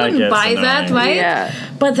know? I wouldn't buy that, right? Yeah.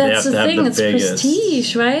 But that's the thing. It's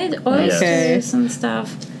prestige, right? Oysters and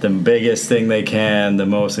stuff. The biggest thing they can, the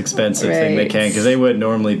most expensive thing they can, because they would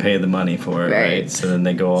normally pay the money for it, right? So then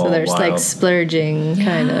they go all wild. So there's like splurging,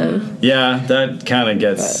 kind of. Yeah, that kind of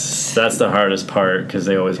gets, that's the hardest part, because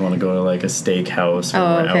they always want to go to like a steakhouse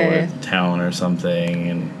or out of town or something,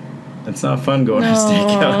 and it's not fun going to a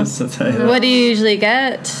steakhouse. What do you usually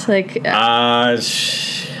get? Like,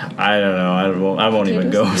 I don't know. I won't even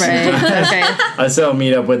go. Right. Okay. I still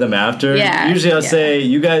meet up with them after. Yeah. Usually I'll say,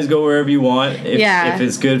 you guys go wherever you want. If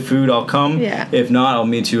it's good food, I'll come. Yeah. If not, I'll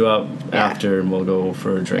meet you up after and we'll go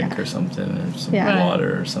for a drink or something, or some Yeah.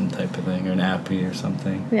 water or some type of thing, or an appy or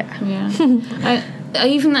something. Yeah. Yeah. I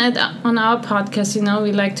even on our podcast, you know,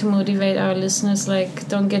 we like to motivate our listeners, like,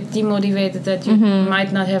 don't get demotivated that you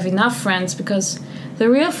might not have enough friends, because the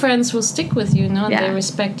real friends will stick with you, you know, and they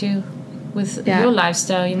respect you with your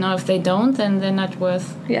lifestyle. You know, if they don't, then they're not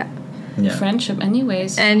worth friendship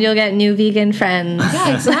anyways. And you'll get new vegan friends.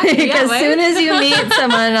 Yeah, exactly. Like, as soon as you meet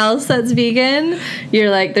someone else that's vegan,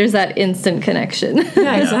 you're like, there's that instant connection.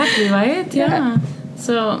 Yeah, exactly, right? Yeah.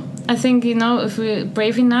 So I think, you know, if we're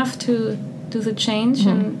brave enough to do the change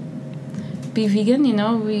and be vegan, you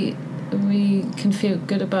know, we can feel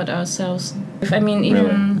good about ourselves. I mean,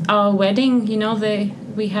 even our wedding, you know,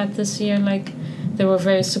 we had this year, like, they were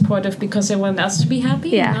very supportive because they wanted us to be happy.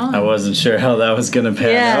 Yeah. You know? I wasn't sure how that was going to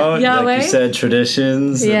pan out. Yeah, like right? you said,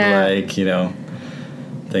 traditions and, like, you know,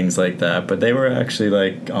 things like that. But they were actually,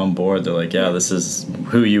 like, on board. They're like, yeah, this is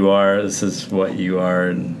who you are. This is what you are.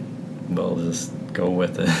 And we'll just go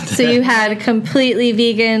with it. So you had completely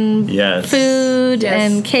vegan food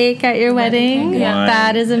and cake at your wedding. Cake, wine,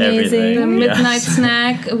 that is amazing. everything. The midnight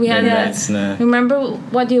snack. We had Midnight snack. Remember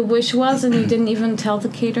what your wish was, and you didn't even tell the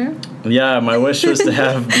caterer? Yeah, my wish was to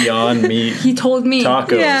have Beyond Meat He told me.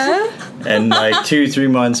 tacos. Yeah. And like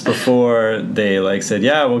 2-3 months before, they like said,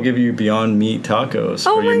 yeah, we'll give you Beyond Meat tacos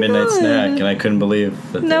for your my midnight God. snack. And I couldn't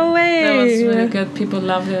believe that. No way. That was really good. People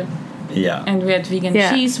loved it. Yeah. And we had vegan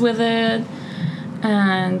cheese with it.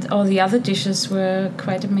 And all the other dishes were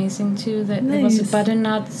quite amazing too. There was a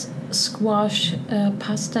butternut squash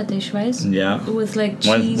pasta dish, right? Yeah. With like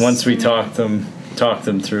cheese. Once we talked them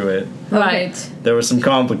through it, Right. there were some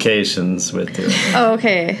complications with it. Oh,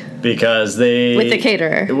 okay. Because they... With the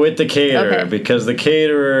caterer. Okay. Because the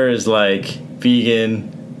caterer is like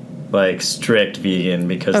vegan, like strict vegan,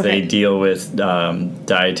 because they deal with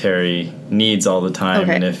dietary needs all the time.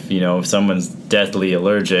 Okay. And if someone's deathly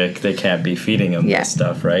allergic, they can't be feeding them this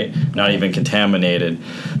stuff, right? Not even contaminated.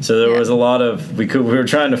 So there was a lot of... We were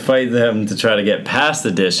trying to fight them to try to get past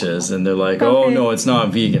the dishes, and they're like, oh, no, it's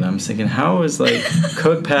not vegan. I'm thinking, how is, like,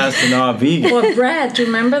 cooked pasta not vegan? Or bread.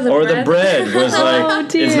 Remember the Or bread? the bread was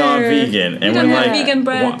like, it's not vegan. And don't we're have like, vegan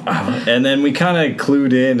bread. and then we kind of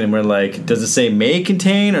clued in, and we're like, does it say may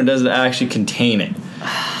contain, or does it actually contain it?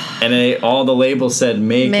 And all the labels said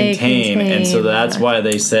may contain, and so that's why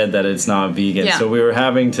they said that it's not vegan. Yeah. So we were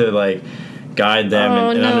having to like guide them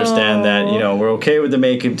and understand that we're okay with the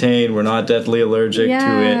may contain. We're not deathly allergic to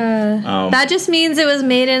it. That just means it was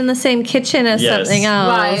made in the same kitchen as something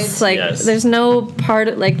else. Right. Like there's no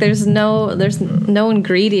part like there's no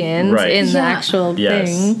ingredients in the actual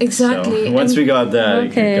thing. Exactly. So once we got that, it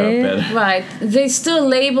got better. Right. They still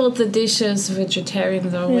labeled the dishes vegetarian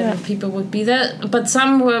though when people would be there. But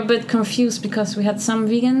some were a bit confused because we had some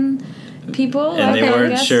vegan people. And they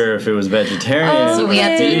weren't sure if it was vegetarian So or we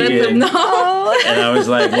had to let vegan. them know. And I was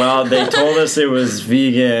like, well, they told us it was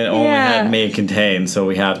vegan, only had may contain, so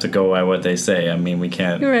we have to go by what they say. I mean, we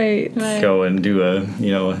can't go and do a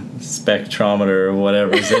spectrometer or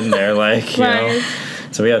whatever's in there, like, you know.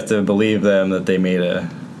 So we have to believe them that they made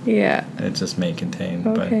it just may contain.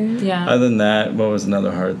 Okay. But other than that, what was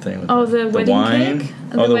another hard thing? The wedding wine? cake?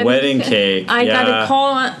 The wedding cake. I got a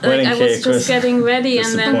call, I was just getting ready,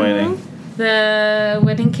 and then the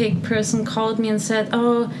wedding cake person called me and said,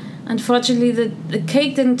 oh, unfortunately the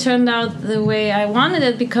cake didn't turn out the way I wanted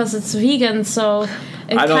it because it's vegan, so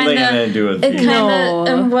I don't think it had to do with it vegan. kind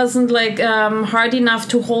of wasn't like hard enough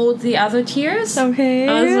to hold the other tiers. Okay.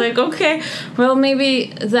 I was like, okay, well,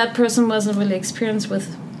 maybe that person wasn't really experienced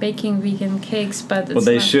with baking vegan cakes, but it's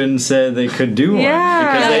they shouldn't said they could do one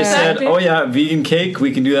because they said, "Oh yeah, vegan cake,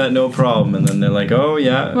 we can do that, no problem." And then they're like, "Oh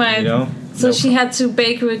yeah, So she had to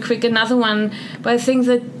bake real quick another one, but I think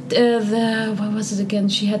that what was it again?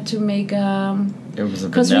 She had to make it was a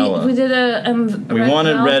because vanilla. we did a we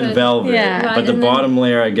wanted red velvet, but the bottom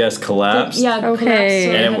layer, I guess, collapsed. Collapsed,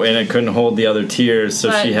 so and it couldn't hold the other tiers,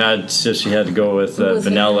 so she had to go with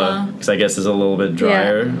vanilla because I guess it's a little bit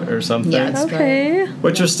drier or something. Yeah, it's drier.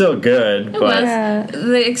 Which was still good, but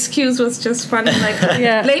the excuse was just funny, like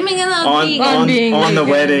blaming it on the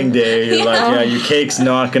wedding day. You're like, your cake's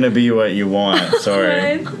not gonna be what you want.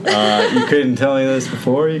 Sorry, you couldn't tell me this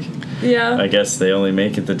before. Yeah. I guess they only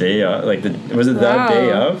make it the day of. Like, was it that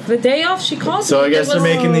day of? The day of, she called So me. I guess There they're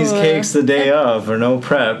was- making these cakes the day of, or no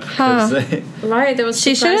prep. 'cause they- Right, there was.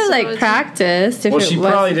 She should have like practiced. If well, it she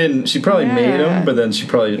was, probably didn't. She probably made them, but then she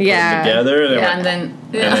probably put them together. And, Yeah, and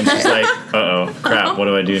then she's like, "Uh-oh, crap! What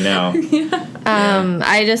do I do now?"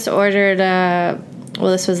 I just ordered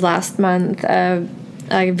this was last month, a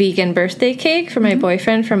vegan birthday cake for my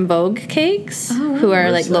boyfriend from Vogue Cakes, who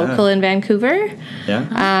are Where's like local that? in Vancouver.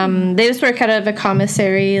 Yeah. They just work out of a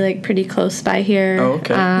commissary like pretty close by here. Oh,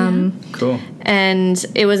 okay. Cool. And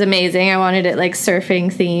it was amazing. I wanted it like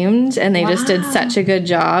surfing themed, and they just did such a good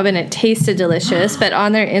job, and it tasted delicious. But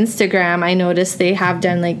on their Instagram, I noticed they have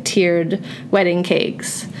done like tiered wedding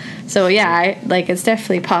cakes. So yeah, it's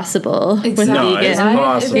definitely possible with No, vegan. it's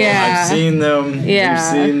possible. Yeah. I've seen them. Yeah.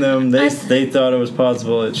 We've seen them. They thought it was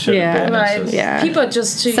possible. It should have Yeah. been. It's Right. just- Yeah. people are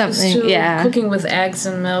just too used Something- to yeah. cooking with eggs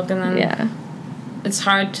and milk, and then Yeah. it's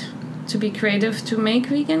hard to be creative to make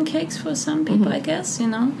vegan cakes for some people, I guess,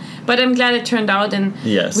 But I'm glad it turned out, and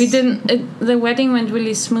Yes. we didn't. The wedding went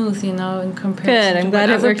really smooth, in comparison. Good, I'm to glad what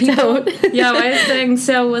it other worked people, out. Yeah, right. Thing.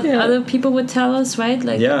 So what other people would tell us, right?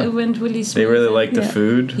 Like Yeah. it went really smooth. They really liked the Yeah.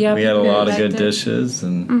 food. Yeah, we had a people lot of liked good it. dishes,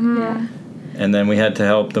 and Yeah. and then we had to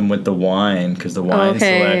help them with the wine because the wine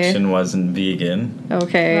Okay. selection wasn't vegan,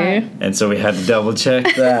 Okay. Right. and so we had to double check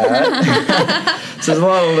that. So there's a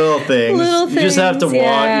lot of little things. Little You just have to things,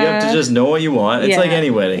 want. You have to yeah. just know what you want. It's Yeah. like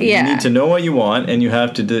any wedding. Yeah. You need to know what you want, and you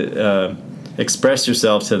have to express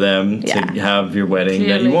yourself to them Yeah. to have your wedding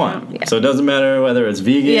that you Clearly, want. yeah. So it doesn't matter whether it's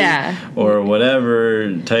vegan Yeah. or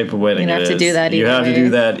whatever type of wedding You it have to is. do that You either have to way. do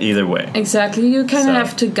that either way. Exactly. You kind So- of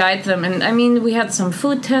have to guide them. And I mean, we had some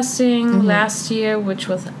food testing Mm-hmm. last year, which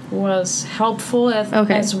was helpful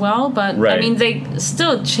Okay. as well. But I Right. mean, they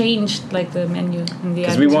still changed like the menu in the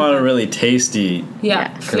Because end. we want a really tasty. yeah,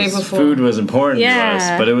 'Cause flavorful. food was important to Yeah.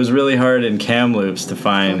 us, but it was really hard in Kamloops to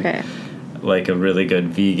find Okay. like a really good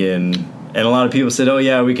vegan. And a lot of people said, "Oh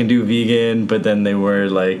yeah, we can do vegan," but then they were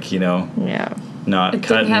like, Yeah. not It didn't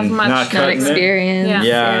cutting, have much- not Not cutting it. Experience. Yeah.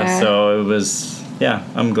 Yeah, so it was. Yeah,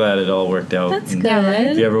 I'm glad it all worked out. That's And good. Yeah, right.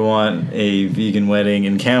 If you ever want a vegan wedding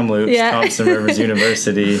in Kamloops, Yeah. Thompson Rivers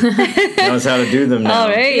University knows how to do them now. All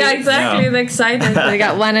right. Yeah, exactly. Yeah. They're excited. They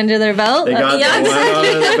got one under their belt. They got Yeah, the one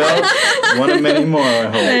under the belt, one of many more, I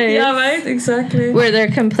hope. Nice. yeah, right. Exactly. Were there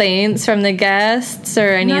complaints from the guests or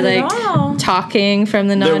any Not at like all. talking from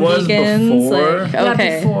the There was non-vegans? before. Like, Yeah,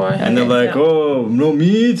 okay. before. And they're like, Yeah. "Oh, no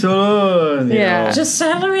meat, you Yeah. know. Just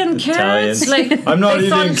celery and carrots. Italians. Like I'm not they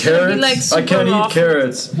thought eating it's gonna be, carrots. like, I super can't eat raw.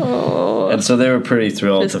 carrots." Oh, And so they were pretty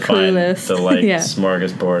thrilled Just to find clueless. the Yeah.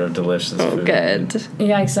 smorgasbord of delicious oh, food. good.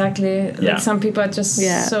 Yeah, exactly. Yeah. Like some people are just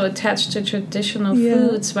Yeah. so attached to traditional Yeah.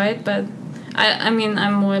 foods, right? But I mean,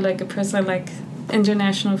 I'm more like a person I like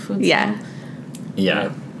international foods. Yeah. now. Yeah.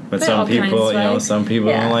 But They're some all people, kinds, you know, right? some people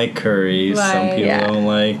Yeah. don't like curries. Some Right. people Yeah. don't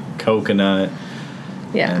like coconut.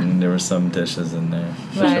 Yeah. And there were some dishes in there,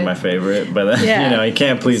 which Right. are my favorite. But Yeah. you know, you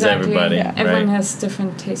can't please Exactly. everybody, Yeah. Everyone right? has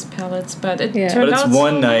different taste palettes, but it Yeah. turned But it's out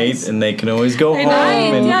one so night, nice. and they can always go home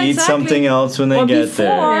Right, and yeah, eat exactly. something else when they or get before,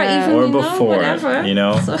 there, Yeah. even or you know, before. whatever. You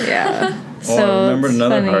know. So- Yeah. Oh, I remember it's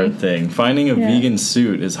another funny. hard thing. Finding a Yeah. vegan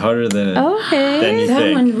suit is harder than Okay. than you that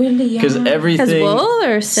think. one really, yeah. Because everything. Has wool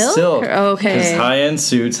or silk? Silk. Or- okay. Because high-end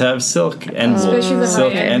suits have silk and wool. Especially the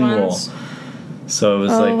Silk high-end and wool. ones. So it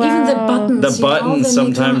was Oh, like wow. Even the buttons. the you know, buttons they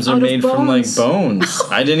make sometimes them are out of made from like bones.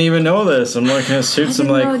 I didn't even know this. I'm looking at suits. I'm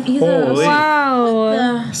didn't like, know it either. holy. Wow.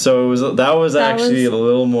 Yeah. So it was that was That actually was- a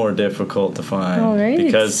little more difficult to find All right.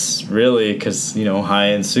 because you know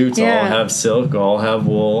high-end suits all Yeah. have silk, all have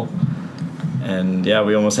wool. And yeah,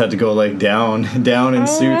 we almost had to go like down in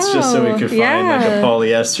suits just so we wow. could find like Yeah. a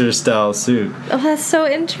polyester style suit. Oh, that's so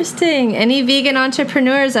interesting. Any vegan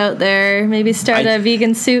entrepreneurs out there, maybe start I a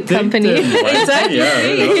vegan suit Think company. that- Exactly. Yeah,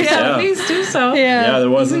 who knows? yeah, Yeah. please do so. Yeah,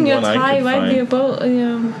 there wasn't Even your one I tie, could right? find. Your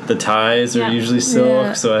bow, The ties are Yeah. usually silk,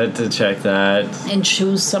 Yeah. so I had to check that. and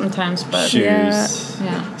shoes sometimes, but Shoes. Yeah.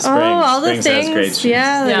 yeah. Springs. Oh, all the Springs has great things, shoes.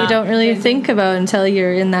 yeah, that Yeah. you don't really Amazing. think about until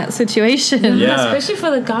you're in that situation. Yeah. Especially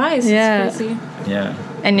for the guys, Yeah. it's crazy. Yeah.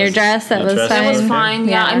 And your dress, that Your was dress fine. That was Okay. fine.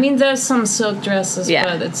 Yeah. Yeah. I mean, there's some silk dresses, Yeah.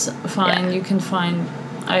 but it's fine. Yeah. You can find.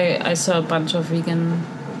 I saw a bunch of vegan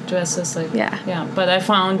dresses, like Yeah. But I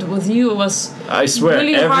found with you it was I swear,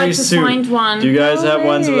 really every hard to suit. find one. Do you guys have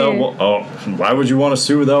ones without Alright. wool? Oh, why would you want a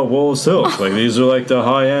suit without wool or silk? Like these are like the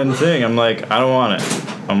high end thing. I'm like, I don't want it.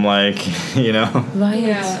 I'm like, you know, Right.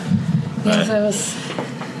 Yeah. Yeah,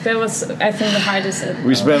 that was I think the hardest.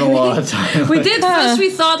 we spent a lot of time. We did first. We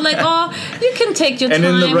thought like, oh, you can take your And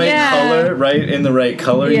time. in the right Yeah. color, right? In the right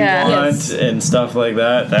color Yeah. you want Yes. and stuff like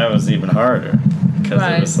that. That was even harder. because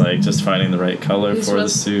Right. it was like just finding the right color This for the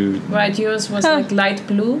was- suit. Right, yours was Huh. like light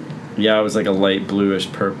blue. Yeah, it was like a light bluish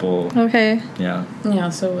purple. Okay. Yeah, Yeah,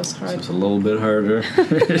 so it was so hard. it's a little bit harder. I would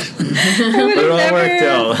But have it all worked never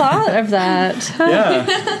out. thought of that.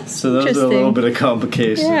 Yeah, so those are a little Interesting. bit of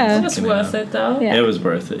complications. Yeah. It was worth it though. Yeah. It was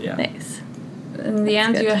worth it, yeah. Nice. In the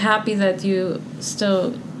end, good. you're happy that you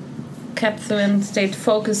still kept through and stayed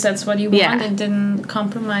focused. That's what you Yeah. want and didn't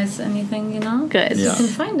compromise anything, you know? Good. You Yeah. can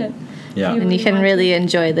find it. Yeah. And you can really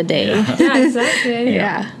enjoy the day. Yeah, exactly.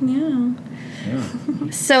 Yeah. Yeah.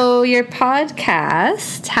 So your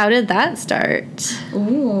podcast, how did that start?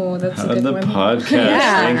 Ooh, that's How a did good the one. podcast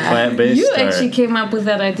Yeah. and plant-based You start? actually came up with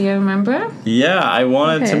that idea, remember? Yeah, I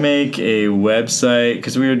wanted to Okay. make a website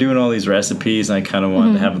because we were doing all these recipes and I kind of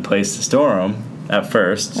wanted to have a place to store them at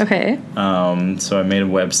first. Mm-hmm. Okay. So I made a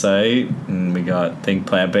website and we got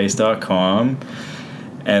thinkplantbased.com.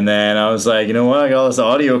 And then I was like, you know what? I got all this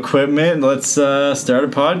audio equipment. Let's start a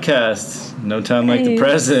podcast. No time like the Nice.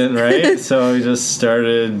 present, right? So we just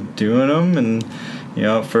started doing them. And, you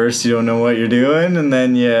know, at first you don't know what you're doing. And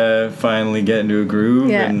then you finally get into a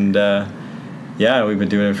groove. Yeah. And, yeah, we've been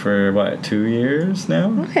doing it for, 2 years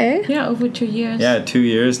now? Okay. Yeah, over 2 years. Yeah, 2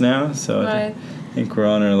 years now. So Right. I think we're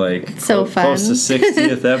on our, so close to fun.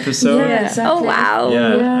 60th episode. Yeah. Exactly. Oh, wow.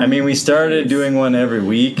 Yeah. Yeah. I mean, we started doing one every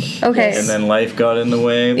week. Okay. And then life got in the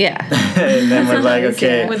way. Yeah. And then we're like, nice,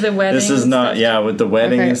 okay, yeah. With the wedding this is and not, stuff. with the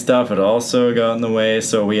wedding Okay. and stuff, it also got in the way.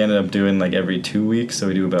 So we ended up doing like every 2 weeks. So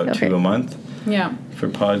we do about Okay. 2 a month Yeah, for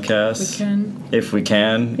we podcasts. can. If we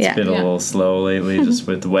can. It's Yeah. been a Yeah. little slow lately just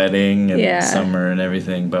with the wedding and Yeah. summer and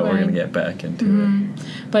everything, but we're Right. going to get back into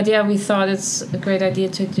But yeah, we thought it's a great idea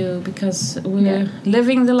to do because we're Yeah.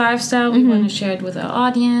 living the lifestyle. We want to share it with our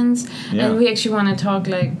audience, Yeah. and we actually want to talk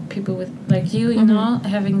like people with like you know,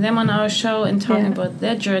 having them on our show and talking Yeah. about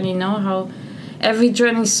their journey. You know how every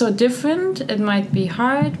journey is so different. It might be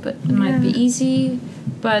hard, but it might be easy.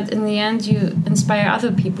 But in the end, you inspire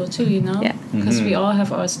other people too. You know, Yeah. because we all have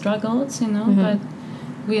our struggles. You know, but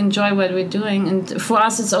we enjoy what we're doing, and for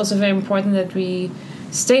us, it's also very important that we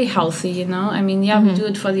stay healthy, you know. I mean, yeah, we do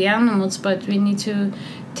it for the animals, but we need to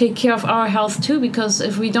take care of our health too, because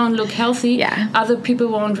if we don't look healthy, Yeah. other people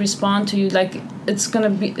won't respond to you. Like it's gonna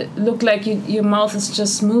be look like your mouth is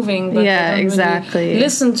just moving, but Yeah, they don't exactly. really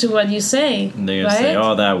listen to what you say. And they're going to right? say,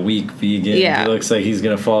 oh, that weak vegan. Yeah. He looks like he's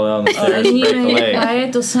going to fall down the I stairs and need break a a leg.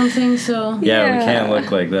 diet or something. So Yeah, we Yeah. can't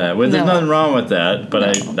look like that. Well, there's No. nothing wrong with that, but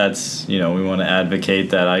that's, we want to advocate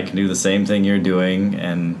that I can do the same thing you're doing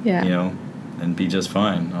and, Yeah. and be just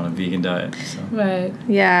fine on a vegan diet. So. right.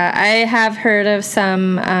 Yeah, I have heard of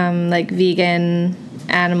some like vegan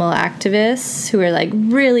animal activists who are like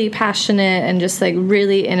really passionate and just like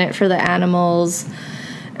really in it for the animals,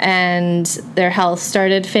 and their health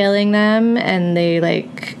started failing them, and they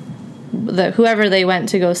like whoever they went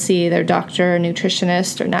to go see, their doctor or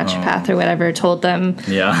nutritionist or naturopath or whatever, told them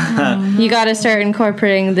Yeah. you got to start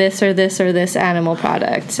incorporating this or this or this animal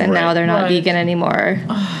product, and now Right. they're not Right. vegan anymore.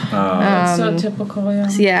 So typical. Yeah.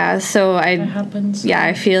 Yeah, so That I happens. yeah,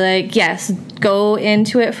 I feel like, yes, go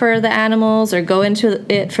into it for the animals or go into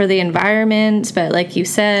it for the environment. But like you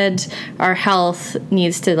said, our health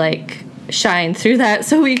needs to like shine through that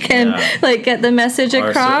so we can Yeah. like get the message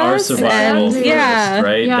Our across. survival and first, yeah.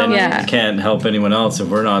 right? Yeah. Then Yeah. we can't help anyone else if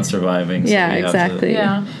we're not surviving. So Yeah, we have to- exactly.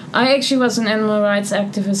 Yeah, I actually was an animal rights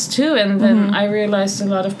activist too, and then Mm-hmm. I realized a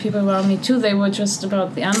lot of people around me too. They were just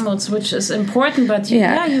about the animals, which is important, but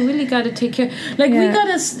Yeah. you really got to take care. Like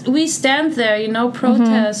Yeah. we stand there,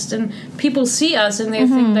 protest, and people see us and they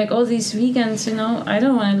think like, oh, these vegans, I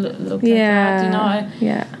don't want to look like that, Yeah.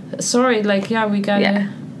 Yeah. Sorry, like we gotta Yeah.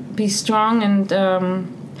 be strong and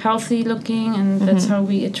healthy looking, and that's how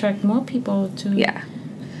we attract more people to Mm-hmm. Yeah.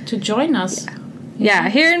 to join us. Yeah,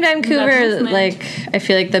 here in Vancouver, movement. like I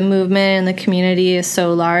feel like the movement and the community is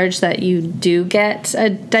so large that you do get a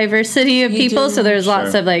diversity of You people. do. So there's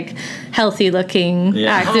lots Sure. of like healthy looking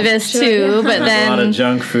Yeah. activists Oh, sure, too. yeah. But A lot then of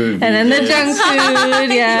junk food. and then the vegans. junk food,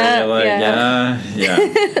 Yeah, yeah, like, yeah.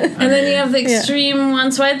 And then you have the extreme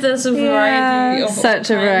ones, right? There's a variety yeah, of such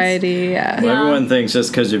a all kinds. variety. Yeah, Well, everyone thinks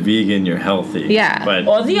just because you're vegan, you're healthy. Yeah. But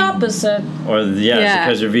Or the opposite. Yeah.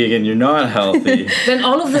 because you're vegan, you're not healthy. Then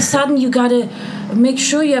all of a sudden you gotta make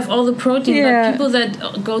sure you have all the protein. Yeah. Like people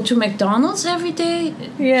that go to McDonald's every day,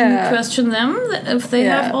 do Yeah. you question them if they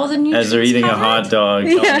Yeah. have all the nutrients As they're eating a covered? hot dog,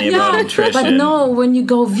 tell me about nutrition. But no, when you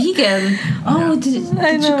go vegan, did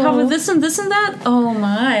you know. cover this and this and that? Oh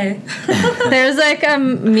my. there's like a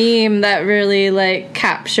meme that really like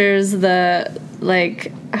captures the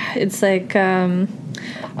like it's like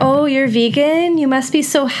oh, you're vegan? You must be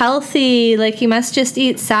so healthy. Like, you must just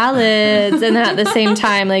eat salads. And then at the same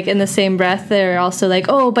time, like, in the same breath, they're also like,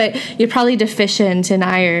 oh, but you're probably deficient in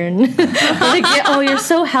iron. Like, yeah, oh, you're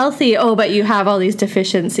so healthy. Oh, but you have all these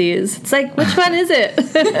deficiencies. It's like, which one is it?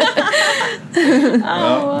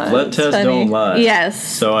 Well, blood tests funny. don't lie. Yes.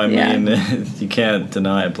 So, I Yeah. mean, you can't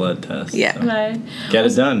deny a blood test. Yeah. So Right. get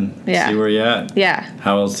it done. Yeah. See where you're at. Yeah,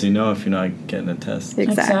 How else do you know if you're not getting a test?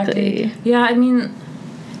 exactly. Yeah, I mean,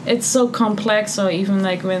 it's so complex. Or even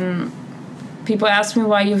like when people ask me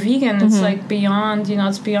why you're vegan, it's like beyond.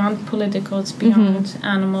 It's beyond political. It's beyond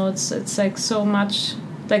animal. It's like so much.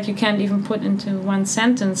 Like you can't even put into one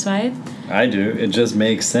sentence, right? I do. It just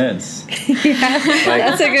makes sense.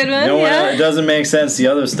 That's a good one. No one yeah. else, it doesn't make sense, the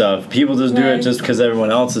other stuff. People just do it Right. just because everyone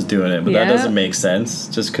else is doing it. But that Yeah. doesn't make sense.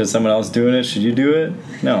 Just because someone else is doing it, should you do it?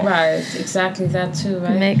 No. Right. Exactly that too.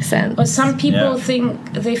 Right. Makes sense. Or some people Yeah.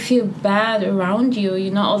 think they feel bad around you,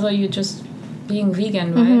 although you're just being vegan,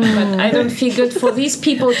 right? But I don't feel good for these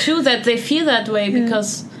people too that they feel that way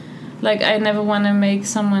because, like, I never want to make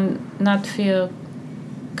someone not feel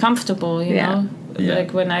comfortable, you Yeah. know? Yeah.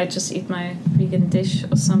 Like when I just eat my vegan dish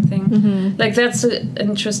or something. Like, that's an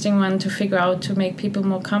interesting one to figure out to make people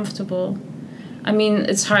more comfortable. I mean,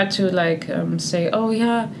 it's hard to, like, say, oh,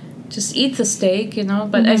 yeah, just eat the steak,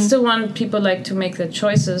 but I still want people like to make their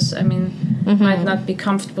choices. I mean, it might not be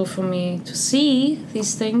comfortable for me to see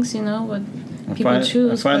these things, what people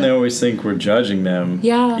choose. I find but- they always think we're judging them.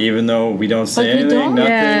 Yeah. Even though we don't say But we anything, don't.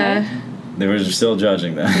 nothing. Yeah. They were still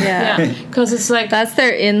judging them. Yeah. Yeah, because it's like That's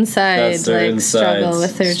their inside, That's their like, inside struggle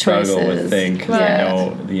with their struggle choices. with think,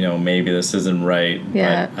 Right. maybe this isn't right,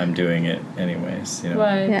 Yeah. but I'm doing it anyways.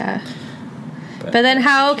 right. Yeah. But then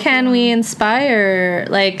how can we inspire?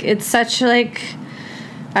 Like, it's such, like,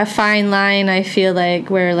 a fine line, I feel like,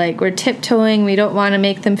 where, like, we're tiptoeing. We don't want to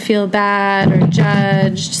make them feel bad or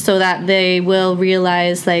judged so that they will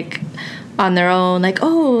realize, like, on their own, like,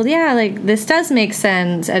 oh, yeah, like, this does make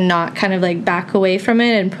sense, and not kind of, like, back away from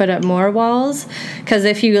it and put up more walls. Because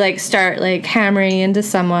if you, like, start, like, hammering into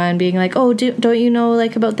someone, being like, oh, don't you know,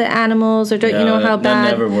 like, about the animals, or don't you know how that bad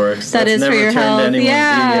never works. that That's is for never your turned health? anyone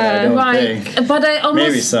Yeah. vegan, I don't Right, think. but I almost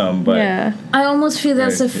Maybe some, but Yeah. I almost feel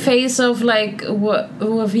that's a Very few. phase of like where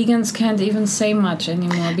vegans can't even say much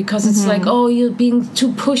anymore because it's like, oh, you're being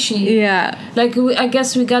too pushy. Yeah. Like I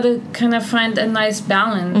guess we gotta kind of find a nice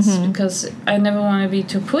balance because I never want to be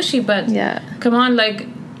too pushy, but Yeah. come on, like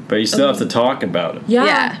but you still have to talk about it. yeah,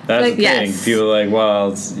 Yeah. That's like the thing. yes. People are like,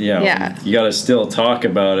 well, it's, Yeah. you got to still talk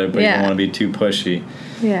about it, but you Yeah. don't want to be too pushy.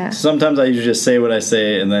 Yeah. Sometimes I usually just say what I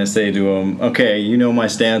say, and then I say to them, okay, you know my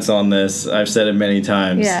stance on this. I've said it many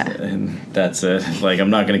times, Yeah. and that's it. Like,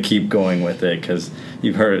 I'm not going to keep going with it, because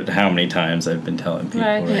you've heard how many times I've been telling people.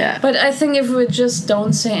 Right. Yeah. But I think if we just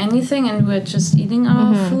don't say anything and we're just eating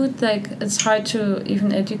our food, like it's hard to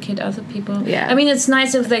even educate other people. Yeah. I mean, it's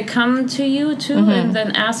nice if they come to you too and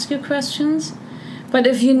then ask you questions. But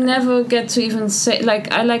if you never get to even say,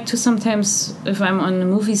 like, I like to sometimes, if I'm on a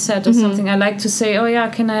movie set or something, I like to say, oh yeah,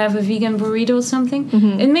 can I have a vegan burrito or something?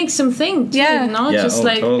 It makes them think, too, Yeah. you know? Yeah, Just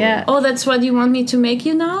like, totally. Yeah. oh, that's what you want me to make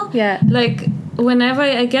you now? Yeah. Like, whenever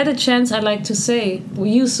I get a chance, I like to say,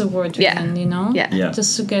 use the word Yeah. vegan, you know? Yeah. Yeah.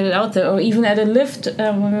 Just to get it out there. Or even at a lift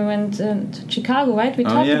when we went to Chicago, right? We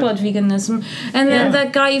talked yeah. about veganism. And then Yeah.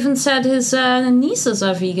 that guy even said his nieces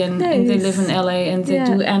are vegan and they Nice. live in LA and they Yeah.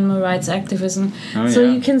 do animal rights activism. Oh, So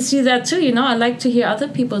yeah. you can see that too, you know? I like to hear other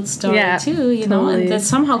people's story Yeah, too, you know? totally. And they're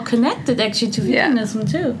somehow connected actually to Yeah. veganism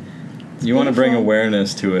too. You want to bring Beautiful.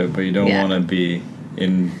 awareness to it, but you don't Yeah. want to be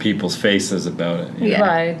in people's faces about it. you know? Yeah.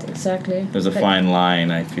 Right, exactly. There's a Like, fine line,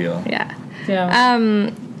 I feel. Yeah. Yeah.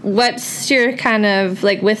 What's your kind of,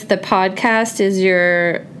 like, with the podcast, is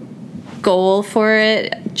your goal for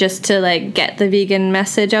it just to, like, get the vegan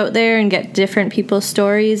message out there and get different people's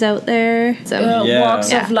stories out there? So Yeah. Walks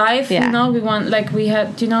of Yeah. life, Yeah. you know? We want, like, we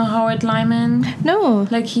had, do you know Howard Lyman? no.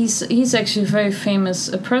 Like he's actually a very famous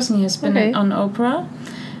person. He has been Okay. on Oprah,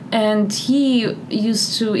 and he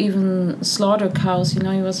used to even slaughter cows. You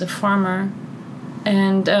know, he was a farmer,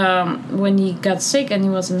 and when he got sick and he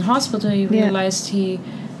was in hospital, he Yeah. realized he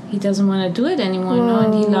doesn't want to do it anymore. You know,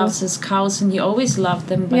 and he Whoa. loves his cows, and he always loved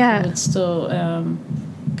them, but Yeah. he would still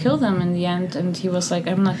kill them in the end. And he was like,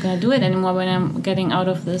 I'm not going to do it anymore when I'm getting out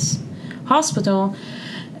of this hospital.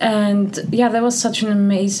 And yeah, that was such an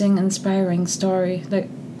amazing, inspiring story. Like,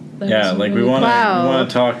 that Yeah, was like we really want to Wow. we want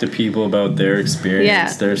to talk to people about their experience,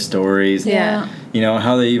 Yeah. their stories. Yeah. You know,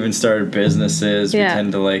 how they even started businesses. Yeah. We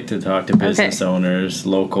tend to like to talk to business owners,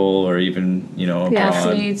 local or even, you know, Yeah.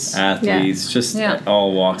 abroad. Athletes. Athletes, just Yeah.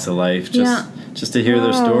 all walks of life. Just just to hear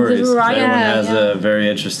their Wow, stories. the 'cause variety, everyone has yeah. a very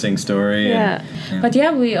interesting story. Yeah. But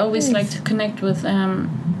yeah, we always like to connect with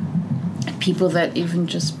people that even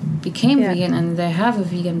just became Yeah. vegan and they have a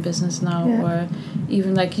vegan business now, Yeah. or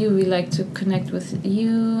even like you, we like to connect with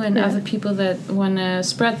you and Yeah. other people that want to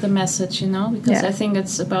spread the message, you know, because Yeah. I think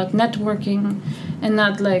it's about networking and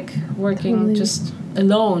not like working Totally. just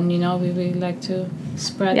alone, you know. We really like to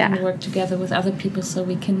spread Yeah. and work together with other people so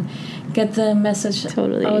we can get the message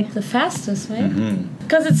Totally. out the fastest, right?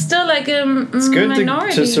 Because it's still like a It's good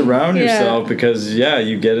minority. to surround Yeah. yourself because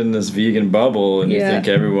you get in this vegan bubble and you Yeah. think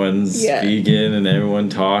everyone's Yeah. vegan and everyone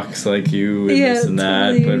talks like you and Yeah, this and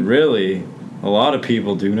that, totally. but really a lot of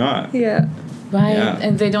people do not. Yeah. Right, Yeah.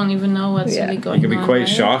 and they don't even know what's Yeah. really It going can be on. quite right?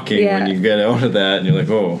 shocking Yeah. when you get out of that and you're like,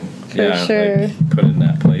 oh, sure. like put in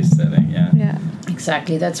that place setting, Yeah.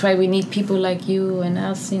 Exactly. That's why we need people like you and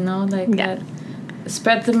us, you know, like Yeah. that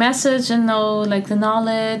spread the message and know like the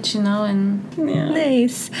knowledge, you know, and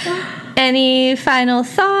Nice. Any final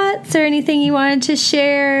thoughts or anything you wanted to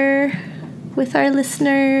share with our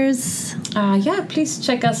listeners? yeah, please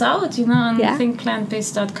check us out, you know, on Yeah.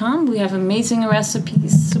 thinkplantbased.com. We have amazing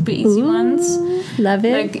recipes, super easy ones. Love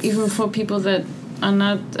it. Like even for people that are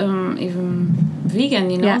not even vegan,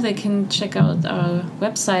 you know, Yeah. they can check out our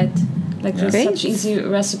website. Like there's Great. such easy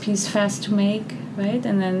recipes, fast to make, right?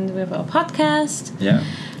 And then we have our podcast. Yeah.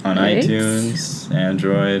 On Great. iTunes,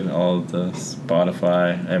 Android, all of the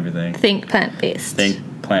Spotify, everything. Think plant-based. Think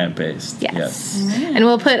plant-based. Yes. And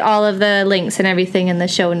we'll put all of the links and everything in the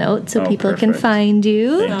show notes so Oh, people can perfect. find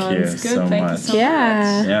you. Thank Oh, you it's good. so Thank much. you so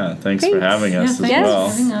Yeah. much. Yeah, thanks Great. for having us as thanks well.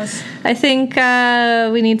 for having us. I think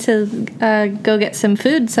we need to go get some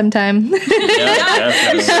food sometime Yeah,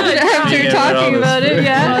 definitely. after Get rid of talking all this about it. food. Well,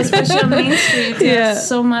 Yeah. especially on Main Street, Yeah. there's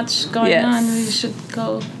so much going Yes. on. We should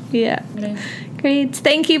go. Yeah. Okay. Great.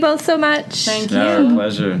 Thank you both so much. Thank Yeah, you. our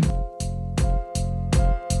pleasure.